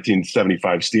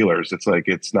 1975 Steelers. It's like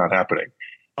it's not happening.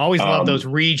 Always love those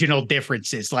regional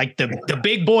differences, like the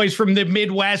big boys from the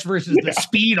Midwest versus the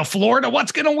speed of Florida.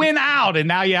 What's going to win out? And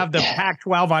now you have the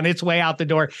Pac-12 on its way out the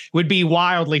door. It would be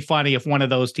wildly funny if one of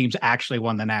those teams actually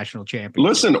won the national championship.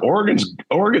 Listen,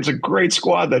 Oregon's a great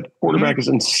squad. That quarterback is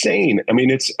insane. I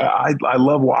mean, I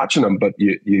love watching them, but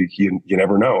you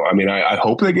never know. I mean, I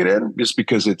hope they get in just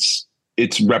because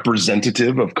it's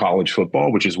representative of college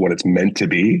football, which is what it's meant to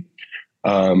be.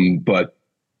 But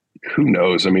who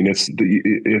knows? I mean, it's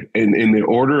in the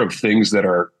order of things that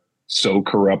are so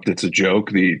corrupt, it's a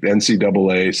joke. The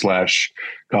NCAA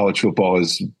 / college football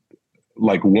is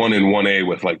like 1 and 1A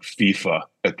with like FIFA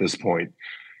at this point.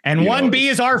 And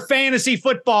 1B is our fantasy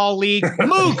football league.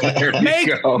 Mook,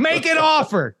 make an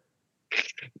offer.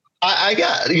 I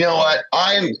got, you know what?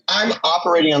 I'm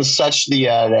operating on such the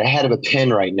head of a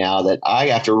pin right now that I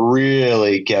have to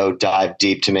really go dive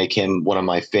deep to make him one of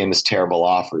my famous terrible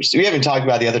offers. We haven't talked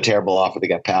about the other terrible offer that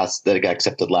got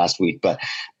accepted last week, but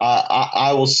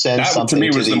I will send that something. To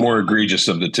me, was the more egregious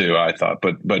of the two, I thought.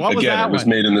 But again, it was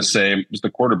made in the same. It was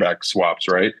the quarterback swaps,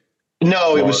 right?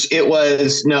 No, it was.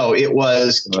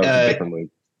 Different league.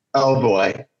 Oh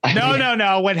boy.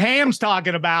 No. What Ham's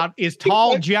talking about is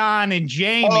Tall John and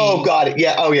Jamie. Oh, got it.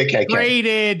 Yeah. Oh, yeah. Okay.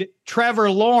 Traded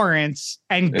Trevor Lawrence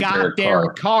and got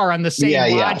Derek Carr on the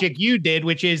same logic you did,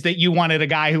 which is that you wanted a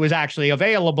guy who was actually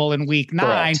available in week 9.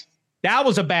 Correct. That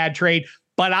was a bad trade.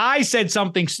 But I said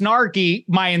something snarky.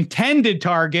 My intended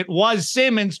target was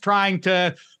Simmons trying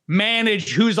to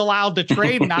manage who's allowed to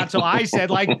trade or not. So I said,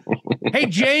 like, hey,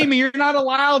 Jamie, you're not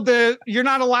allowed to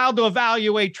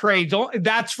evaluate trades.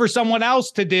 That's for someone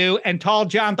else to do. And Tall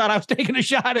John thought I was taking a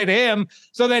shot at him.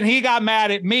 So then he got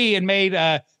mad at me and made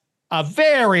a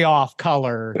very off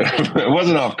color. It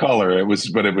wasn't off color.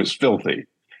 But it was filthy.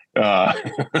 It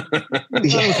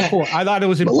was poor. I thought it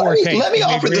was in poor taste. Let me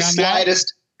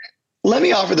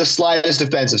offer the slightest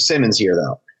defense of Simmons here,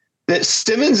 though. That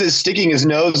Simmons is sticking his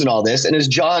nose in all this. And as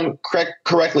John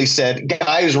correctly said,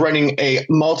 guy who's running a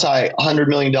multi-$100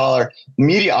 million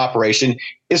media operation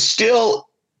is still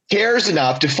cares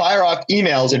enough to fire off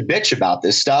emails and bitch about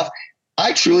this stuff.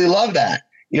 I truly love that.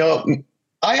 You know,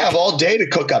 I have all day to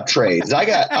cook up trades. I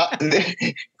got,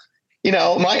 you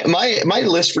know, my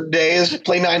list for today is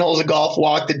play 9 holes of golf,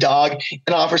 walk the dog,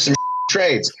 and offer some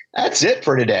trades. That's it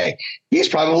for today. He's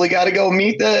probably got to go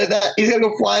meet he's got to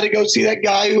go fly to go see that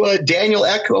guy who Daniel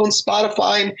Ek owns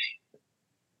Spotify and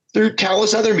through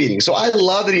countless other meetings. So I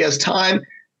love that he has time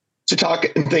to talk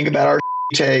and think about our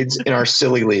trades in our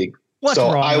silly league. What's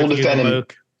wrong with you,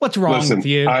 Luke? What's wrong with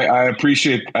you? I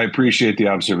appreciate the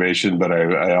observation, but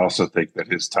I also think that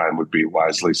his time would be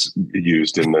wisely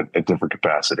used in a different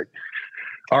capacity.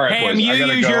 All right, Ham, boys, you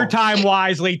use your time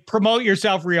wisely. Promote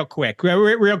yourself real quick.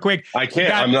 Real quick. I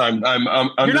can't. I'm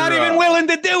you're not even willing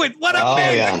to do it. What a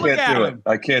man.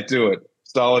 I can't do it.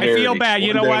 Solidarity. I feel bad.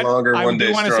 You know what? I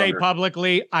do want to say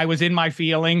publicly, I was in my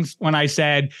feelings when I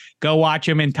said, go watch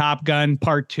him in Top Gun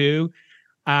Part 2.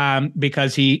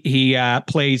 Because he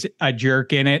plays a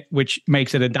jerk in it, which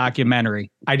makes it a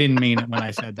documentary. I didn't mean it when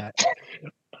I said that.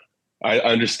 I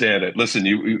understand it. Listen,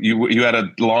 you had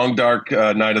a long, dark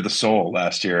night of the soul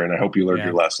last year, and I hope you learned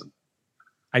your lesson.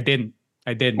 I didn't.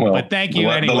 Well, but thank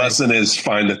you anyway. The lesson is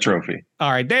find the trophy.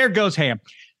 All right, there goes Ham.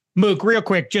 Mook, real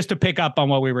quick, just to pick up on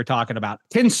what we were talking about.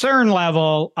 Concern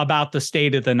level about the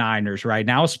state of the Niners right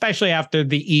now, especially after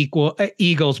the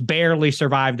Eagles barely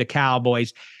survived the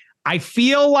Cowboys. I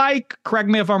feel like, correct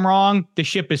me if I'm wrong, the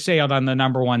ship has sailed on the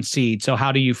number 1 seed. So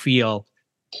how do you feel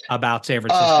about San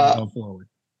Francisco going forward?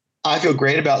 I feel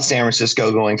great about San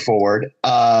Francisco going forward.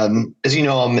 As you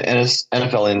know, I'm an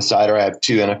NFL insider. I have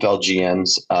 2 NFL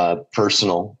GMs, a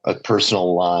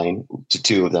personal line to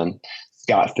 2 of them.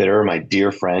 Scott Fitter, my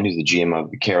dear friend, who's the GM of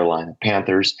the Carolina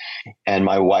Panthers, and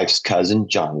my wife's cousin,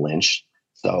 John Lynch.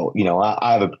 So, you know,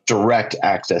 I have a direct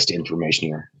access to information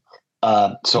here.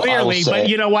 So clearly, but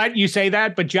you know what? You say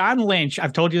that, but John Lynch,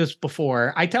 I've told you this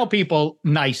before. I tell people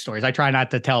nice stories. I try not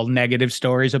to tell negative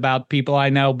stories about people I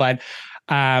know, but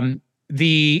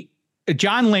the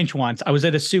John Lynch once, I was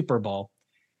at a Super Bowl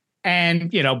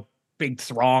and, you know, big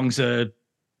throngs of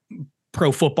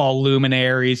pro football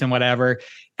luminaries and whatever.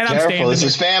 And careful, I'm standing.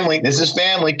 This is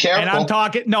family. Careful. And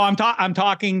I'm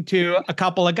talking to a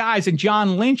couple of guys, and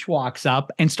John Lynch walks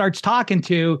up and starts talking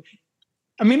to,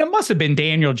 I mean, it must have been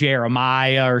Daniel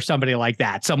Jeremiah or somebody like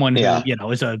that. Someone who, you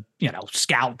know, is a, you know,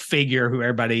 scout figure who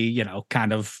everybody, you know,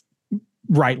 kind of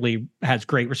rightly has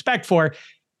great respect for.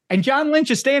 And John Lynch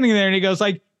is standing there and he goes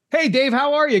like, hey, Dave,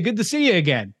 how are you? Good to see you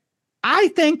again. I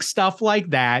think stuff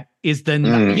like that is the,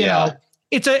 you know,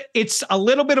 it's a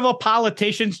little bit of a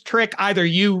politician's trick. Either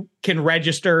you can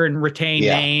register and retain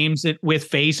names with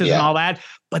faces and all that,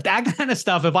 but that kind of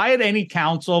stuff, if I had any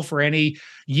counsel for any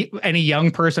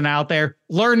young person out there,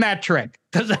 learn that trick.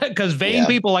 Because vain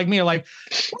people like me are like,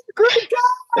 what a great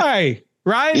guy,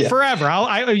 right? Yeah. Forever.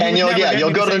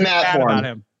 You'll go to the mat for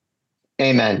him.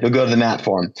 Amen. You'll go to the mat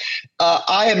for him.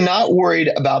 I am not worried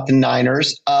about the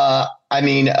Niners. I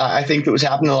mean, I think it was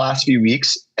happening the last few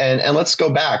weeks, and let's go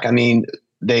back. I mean,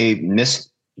 they missed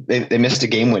a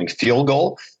game-winning field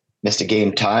goal, missed a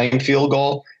game-tying field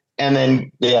goal, and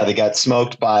then they got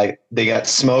smoked by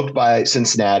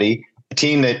Cincinnati, a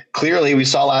team that clearly we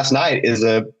saw last night is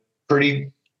a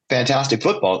pretty fantastic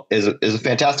football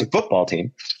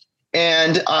team.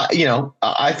 And you know,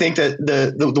 I think that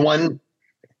the one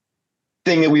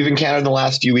thing that we've encountered in the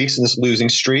last few weeks in this losing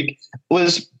streak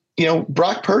was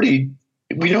Brock Purdy,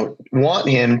 we don't want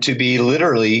him to be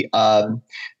literally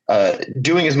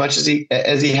doing as much as he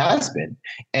has been,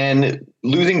 and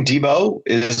losing Debo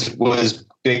was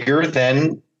bigger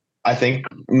than I think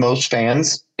most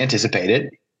fans anticipated.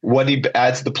 What he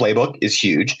adds to the playbook is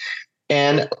huge,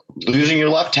 and losing your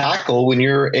left tackle when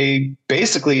you're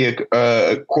basically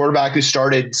a quarterback who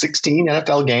started 16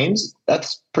 NFL games,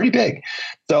 that's pretty big.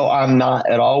 So I'm not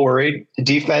at all worried. The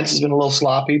defense has been a little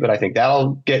sloppy, but I think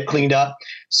that'll get cleaned up.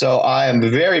 So I am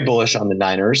very bullish on the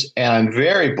Niners, and I'm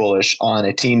very bullish on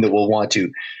a team that will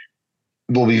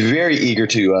be very eager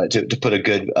to put a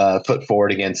good foot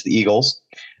forward against the Eagles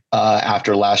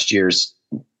after last year's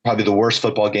probably the worst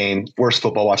football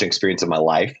watching experience of my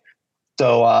life.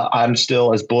 So I'm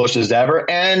still as bullish as ever.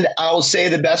 And I will say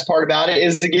the best part about it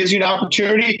is it gives you an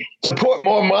opportunity to put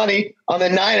more money on the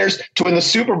Niners to win the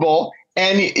Super Bowl.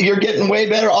 And you're getting way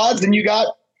better odds than you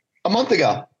got a month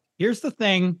ago. Here's the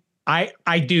thing.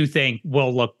 I do think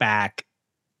we'll look back.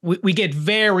 We get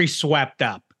very swept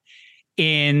up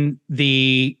in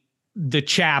the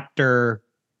chapter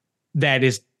that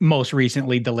is most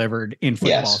recently delivered in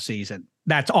football season.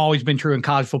 That's always been true in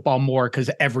college football more because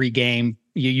every game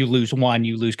you lose one,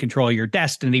 you lose control of your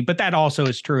destiny. But that also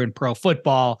is true in pro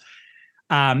football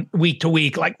week to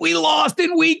week. Like we lost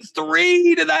in week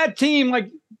 3 to that team. Like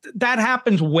that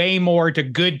happens way more to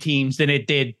good teams than it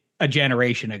did a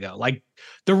generation ago. Like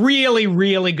the really,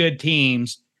 really good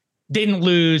teams didn't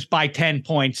lose by 10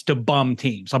 points to bum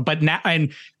teams. But now,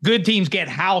 and good teams get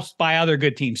housed by other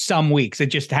good teams some weeks. It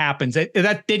just happens.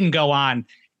 That didn't go on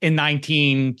in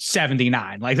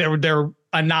 1979. Like their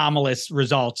anomalous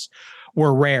results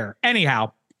were rare.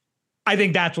 Anyhow, I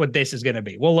think that's what this is going to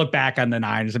be. We'll look back on the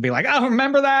Niners and be like, oh,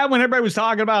 remember that when everybody was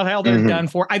talking about how they're done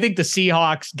for? I think the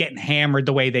Seahawks getting hammered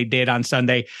the way they did on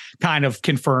Sunday kind of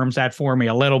confirms that for me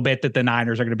a little bit, that the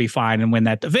Niners are going to be fine and win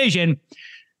that division.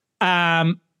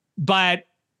 But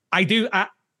I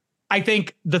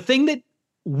think the thing that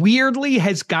weirdly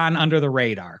has gone under the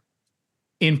radar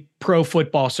in pro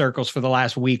football circles for the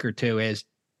last week or two is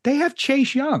they have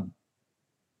Chase Young.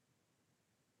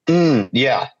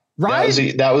 Yeah.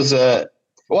 Right. That was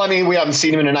well, I mean, we haven't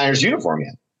seen him in a Niners uniform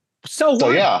yet. So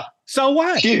what? Yeah. So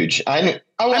what? Huge. Unless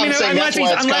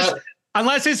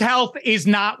his health is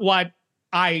not what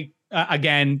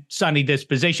again, sunny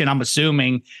disposition, I'm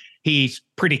assuming he's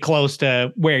pretty close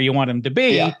to where you want him to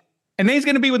be. Yeah. And then he's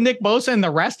going to be with Nick Bosa and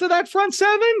the rest of that front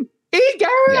seven.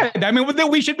 Yeah. I mean,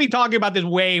 we should be talking about this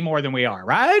way more than we are,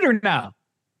 right? Or no?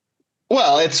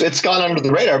 Well, it's gone under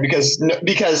the radar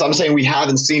because I'm saying we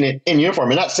haven't seen it in uniform.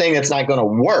 I'm not saying it's not going to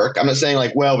work. I'm not saying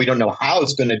like, well, we don't know how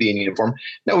it's going to be in uniform.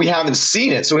 No, we haven't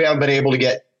seen it, so we haven't been able to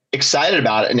get excited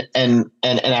about it and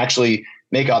actually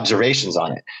make observations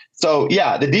on it. So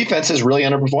yeah, the defense has really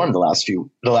underperformed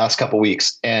the last couple of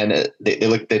weeks, and they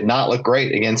did not look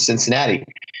great against Cincinnati.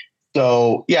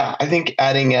 So yeah, I think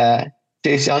adding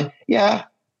Chase Young, yeah,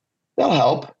 that'll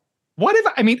help.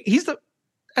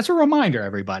 As a reminder,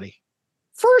 everybody.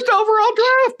 First overall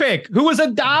draft pick, who was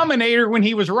a dominator when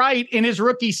he was right in his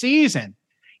rookie season.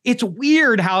 It's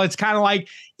weird how it's kind of like,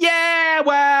 yeah,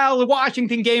 well, the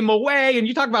Washington game away. And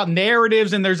you talk about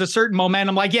narratives and there's a certain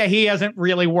momentum like, yeah, he hasn't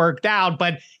really worked out.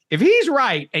 But if he's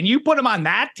right and you put him on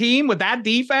that team with that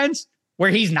defense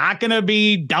where he's not going to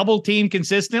be double teamed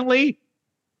consistently,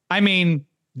 I mean,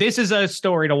 this is a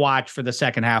story to watch for the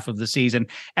second half of the season.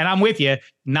 And I'm with you.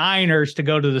 Niners to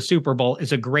go to the Super Bowl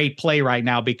is a great play right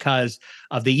now because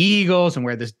of the Eagles and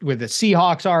where the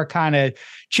Seahawks are kind of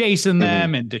chasing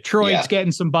them and Detroit's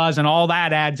getting some buzz, and all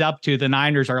that adds up to the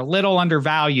Niners are a little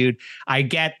undervalued. I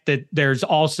get that there's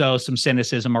also some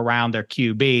cynicism around their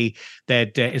QB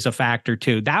that is a factor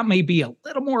too. That may be a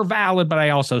little more valid, but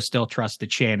I also still trust that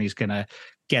Channy's going to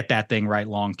get that thing right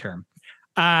long-term.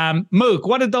 Mook,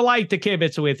 what a delight to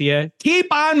kibitz with you.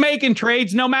 Keep on making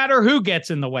trades no matter who gets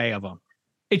in the way of them.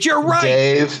 It's your right.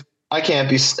 Dave, I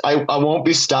won't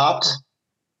be stopped.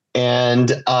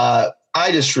 And I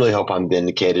just really hope I'm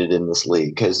vindicated in this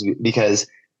league because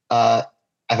I've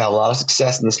had a lot of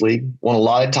success in this league, won a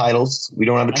lot of titles. We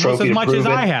don't have a trophy as much as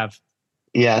I have.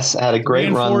 Yes, I had a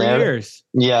great run there. 4 years.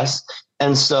 Yes.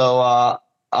 And so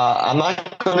I'm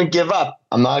not going to give up.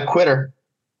 I'm not a quitter,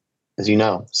 as you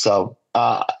know. So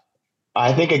I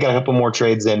think I got a couple more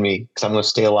trades in me because I'm going to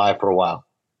stay alive for a while.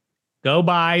 Go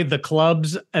by the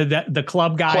clubs, the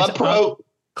club guys.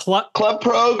 Club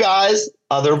Pro guys,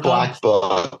 other black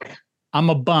book. I'm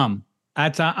a bum.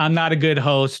 I'm not a good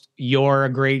host. You're a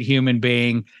great human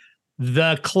being.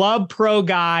 The Club Pro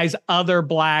guys, other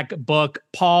black book,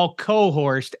 Paul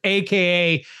Koehorst,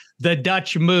 a.k.a. the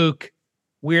Dutch Mook.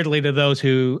 weirdly, to those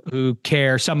who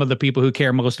care, some of the people who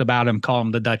care most about him call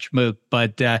him the Dutch Mook.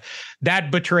 But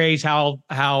that betrays how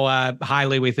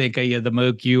highly we think of you, the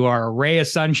Mook. You are a ray of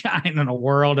sunshine in a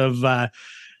world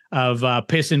of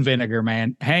piss and vinegar,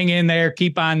 man. Hang in there.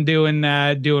 Keep on doing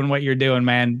what you're doing,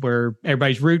 man. Where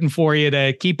everybody's rooting for you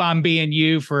to keep on being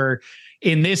you for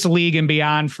in this league and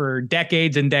beyond for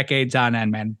decades and decades on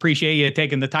end, man. Appreciate you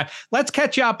taking the time. Let's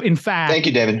catch up. In fact, thank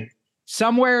you, David.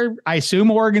 Somewhere, I assume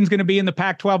Oregon's going to be in the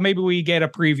Pac-12. Maybe we get a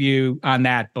preview on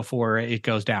that before it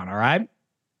goes down. All right.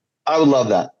 I would love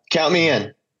that. Count me in.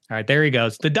 All right, there he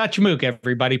goes. The Dutch Mook,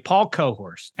 everybody. Paul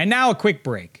Koehorst. And now a quick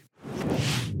break.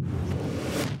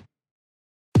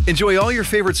 Enjoy all your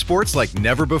favorite sports like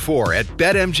never before at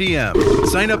BetMGM.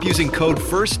 Sign up using code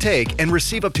FIRSTTAKE and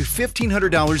receive up to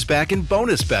 $1,500 back in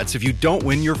bonus bets if you don't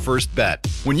win your first bet.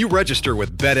 When you register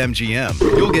with BetMGM,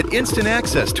 you'll get instant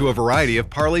access to a variety of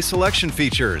parlay selection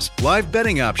features, live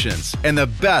betting options, and the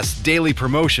best daily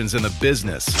promotions in the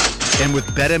business. And with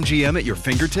BetMGM at your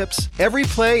fingertips, every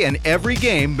play and every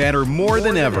game matter more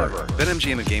than ever.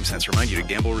 BetMGM and GameSense remind you to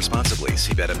gamble responsibly.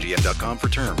 See BetMGM.com for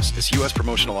terms. This U.S.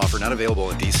 promotional offer not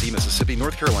available in D.C., Mississippi,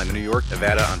 North Carolina, New York,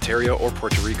 Nevada, Ontario, or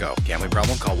Puerto Rico. Gambling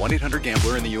problem? Call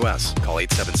 1-800-GAMBLER in the U.S. Call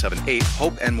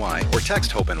 877-8-HOPE-NY or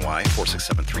text HOPE-NY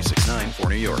 467-369 for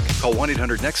New York. Call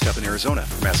 1-800-NEXT-STEP in Arizona.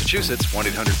 For Massachusetts,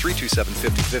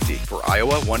 1-800-327-5050. For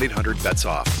Iowa,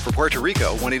 1-800-BETS-OFF. For Puerto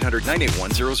Rico,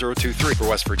 1-800-981-0023. For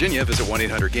West Virginia, visit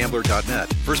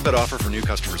 1-800-GAMBLER.net. First bet offer for new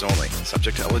customers only.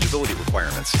 Subject to eligibility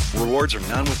requirements. Rewards are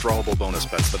non-withdrawable bonus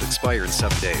bets that expire in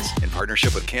 7 days. In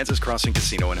partnership with Kansas Crossing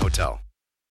Casino and Hotel.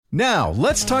 Now,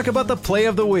 let's talk about the play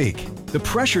of the week. The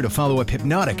pressure to follow up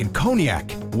Hypnotic and Cognac,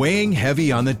 weighing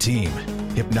heavy on the team.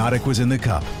 Hypnotic was in the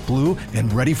cup, blue,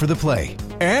 and ready for the play.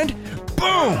 And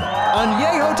boom!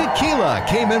 Añejo Tequila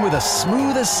came in with a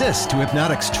smooth assist to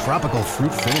Hypnotic's tropical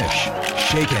fruit finish.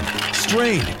 Shaken,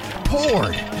 strained,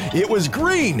 poured. It was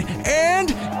green and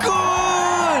good!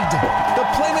 The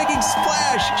playmaking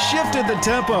splash shifted the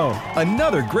tempo.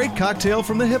 Another great cocktail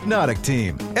from the Hypnotic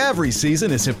team. Every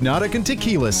season is Hypnotic and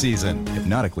Tequila season.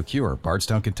 Hypnotic Liqueur,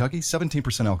 Bardstown, Kentucky,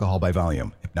 17% alcohol by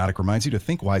volume. Hypnotic reminds you to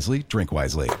think wisely, drink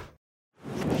wisely.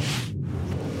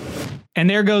 And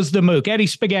there goes the Mook. Eddie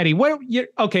Spaghetti.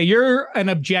 You're an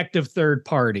objective third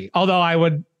party. Although I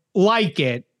would like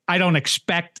it. I don't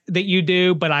expect that you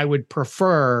do, but I would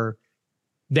prefer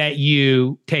that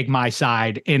you take my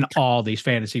side in all these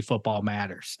fantasy football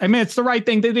matters. I mean, it's the right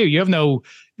thing to do. You're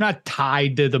not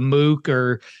tied to the Mook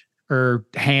or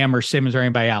Hamm or Simmons or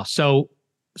anybody else. So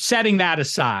setting that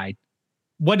aside,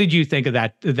 what did you think of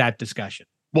that discussion?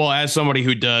 Well, as somebody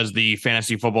who does the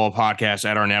fantasy football podcast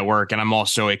at our network, and I'm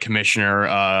also a commissioner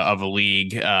of a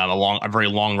league, a very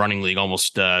long running league,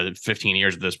 almost 15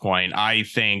 years at this point, I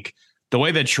think the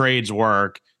way that trades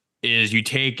work is you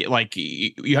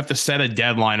have to set a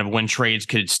deadline of when trades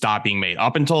could stop being made.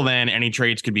 Up until then, any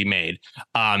trades could be made.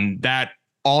 That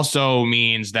also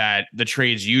means that the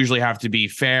trades usually have to be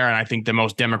fair. And I think the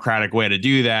most democratic way to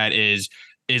do that is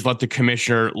let the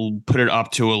commissioner put it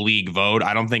up to a league vote.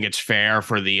 I don't think it's fair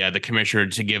for the commissioner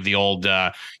to give the old,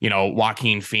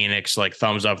 Joaquin Phoenix, like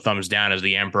thumbs up, thumbs down as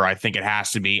the emperor. I think it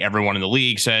has to be everyone in the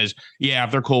league says, yeah,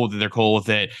 if they're cool with it, they're cool with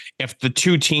it. If the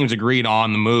two teams agreed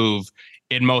on the move,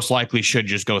 it most likely should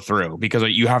just go through, because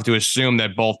you have to assume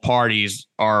that both parties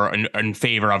are in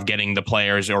favor of getting the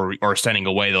players or sending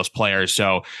away those players.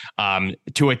 So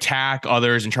to attack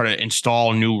others and try to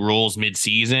install new rules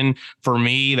mid-season, for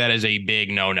me, that is a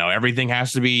big no-no. Everything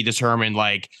has to be determined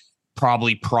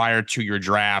probably prior to your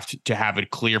draft to have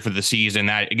it clear for the season.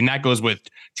 That goes with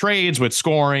trades, with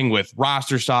scoring, with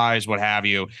roster size, what have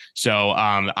you. So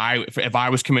if I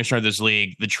was commissioner of this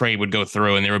league, the trade would go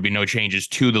through and there would be no changes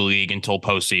to the league until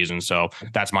postseason. So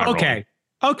that's my ruling.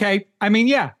 Okay. I mean,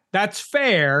 yeah, that's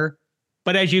fair.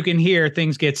 But as you can hear,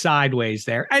 things get sideways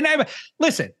there. And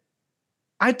listen,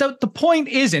 I thought the point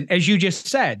isn't, as you just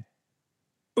said,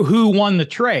 who won the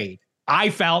trade. I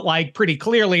felt like pretty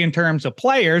clearly in terms of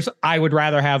players, I would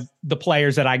rather have the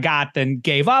players that I got than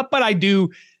gave up. But I do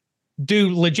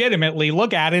legitimately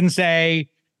look at it and say,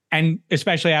 and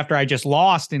especially after I just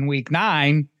lost in week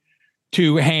 9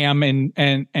 to Hamm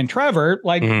and Trevor,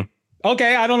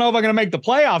 okay, I don't know if I'm going to make the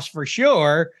playoffs for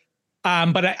sure.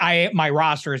 But my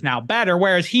roster is now better.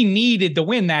 Whereas he needed to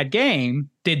win that game,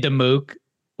 did the Mook,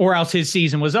 or else his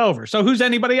season was over. So who's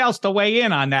anybody else to weigh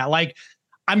in on that?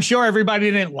 I'm sure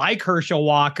everybody didn't like Herschel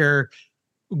Walker,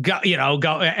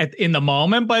 in the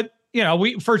moment, but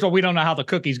first of all, we don't know how the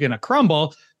cookie's going to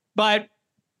crumble, but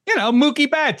Mookie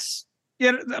Betts,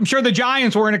 I'm sure the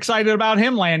Giants weren't excited about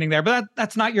him landing there, but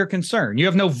that's not your concern. You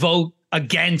have no vote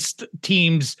against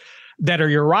teams that are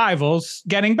your rivals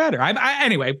getting better.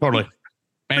 Anyway, totally.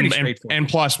 And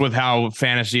plus, with how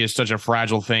fantasy is such a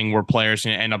fragile thing where players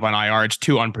can end up on IR, it's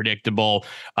too unpredictable.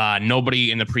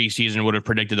 Nobody in the preseason would have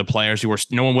predicted the players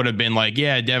no one would have been like,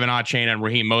 yeah, Devin Achane and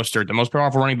Raheem Mostert, the most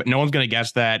powerful running, but no one's going to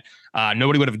guess that.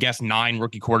 Nobody would have guessed 9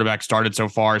 rookie quarterbacks started so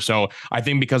far. So I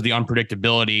think because the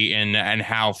unpredictability and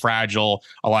how fragile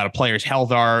a lot of players'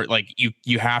 health are, like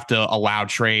you have to allow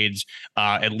trades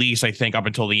at least, I think, up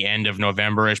until the end of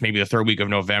November-ish, maybe the third week of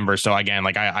November. So again,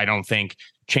 like I don't think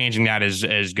changing that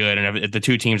is good. And if the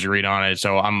two teams agreed on it,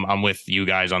 so I'm with you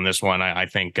guys on this one. I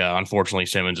think unfortunately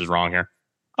Simmons is wrong here.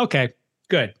 Okay,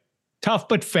 good. Tough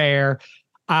but fair.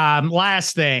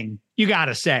 Last thing you got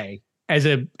to say as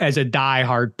a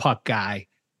diehard Puck guy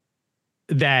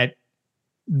that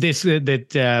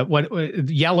what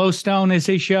Yellowstone is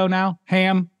his show now.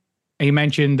 Hamm, he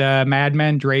mentioned Mad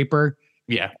Men, Draper,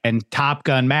 and Top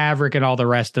Gun Maverick and all the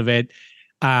rest of it.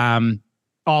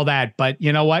 All that. But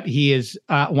you know what? He is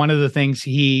one of the things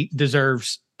he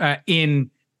deserves in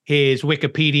his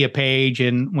Wikipedia page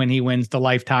and when he wins the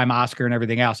Lifetime Oscar and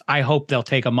everything else. I hope they'll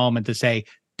take a moment to say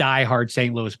diehard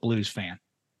St. Louis Blues fan.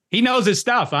 He knows his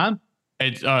stuff, huh?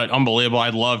 It's unbelievable.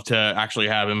 I'd love to actually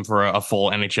have him for a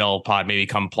full NHL pod. Maybe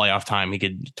come playoff time, he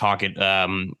could talk it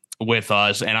with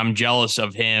us. And I'm jealous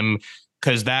of him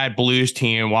because that Blues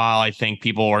team, while I think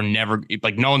people are never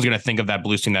like, no one's going to think of that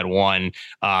Blues team that won.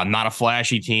 Not a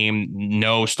flashy team,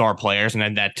 no star players. And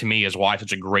then that to me is why it's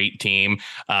such a great team.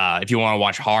 If you want to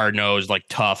watch hard-nosed, like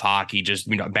tough hockey, just,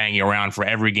 banging around for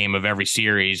every game of every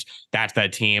series, that's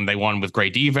that team. They won with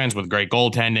great defense, with great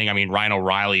goaltending. I mean, Ryan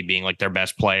O'Reilly being like their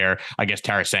best player, I guess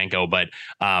Tarasenko, but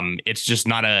it's just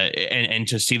not and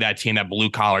to see that team, that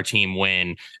blue collar team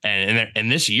win.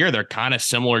 And this year, they're kind of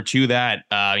similar to that,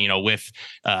 with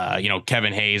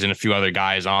Kevin Hayes and a few other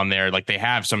guys on there. Like they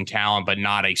have some talent, but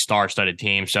not a star-studded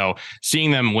team. So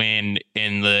seeing them win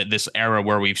in this era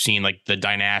where we've seen like the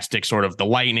dynastic sort of the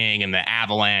Lightning and the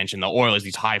Avalanche and the Oilers,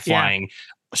 these high-flying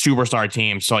superstar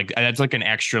teams. So like that's like an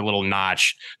extra little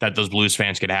notch that those Blues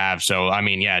fans could have. So I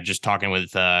mean, just talking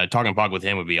puck with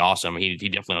him would be awesome. He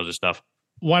definitely knows his stuff.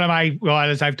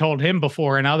 As I've told him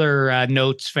before and other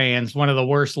Notes fans, one of the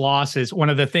worst losses, one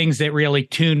of the things that really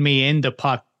tuned me into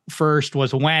puck first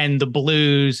was when the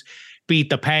Blues beat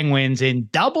the Penguins in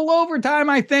double overtime,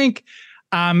 I think,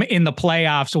 in the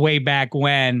playoffs way back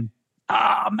when.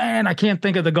 Oh, man, I can't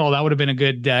think of the goal. That would have been a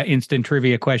good instant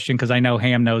trivia question because I know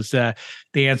Hamm knows the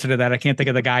answer to that. I can't think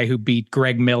of the guy who beat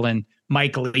Greg Millen,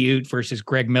 Mike Liut versus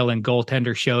Greg Millen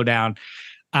goaltender showdown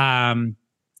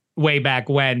way back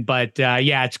when. But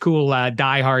it's cool.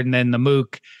 Diehard and then the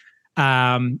Mook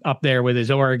up there with his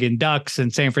Oregon Ducks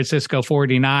and San Francisco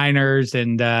 49ers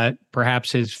and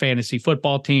perhaps his fantasy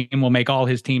football team will make all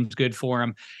his teams good for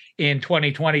him in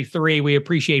 2023. We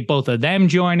appreciate both of them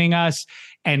joining us.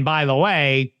 And by the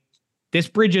way, this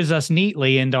bridges us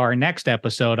neatly into our next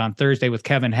episode on Thursday with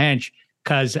Kevin Hench,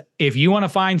 because if you want to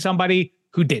find somebody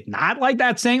who did not like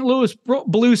that St. Louis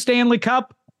Blues Stanley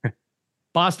Cup,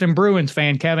 Boston Bruins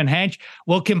fan Kevin Hench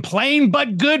will complain,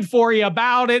 but good for you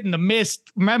about it. And the missed,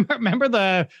 remember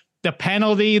the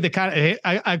penalty, the kind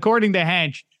of, according to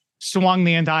Hench, swung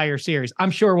the entire series. I'm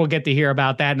sure we'll get to hear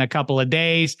about that in a couple of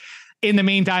days. In the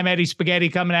meantime, Eddie Spaghetti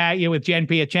coming at you with Jen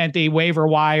Piacenti, waiver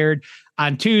wired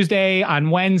on Tuesday, on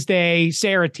Wednesday.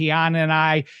 Sarah Tiana and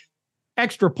I.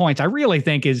 Extra Points, I really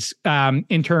think is,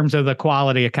 in terms of the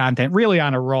quality of content, really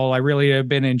on a roll. I really have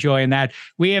been enjoying that.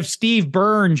 We have Steve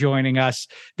Byrne joining us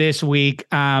this week.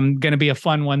 Going to be a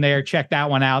fun one there. Check that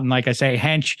one out. And like I say,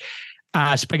 Hench,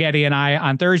 Spaghetti and I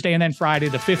on Thursday, and then Friday,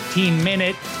 the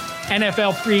 15-minute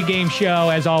NFL pregame show.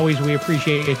 As always, we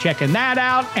appreciate you checking that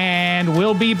out, and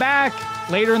we'll be back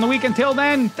later in the week. Until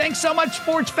then, thanks so much,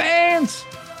 sports fans.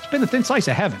 It's been a thin slice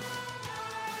of heaven.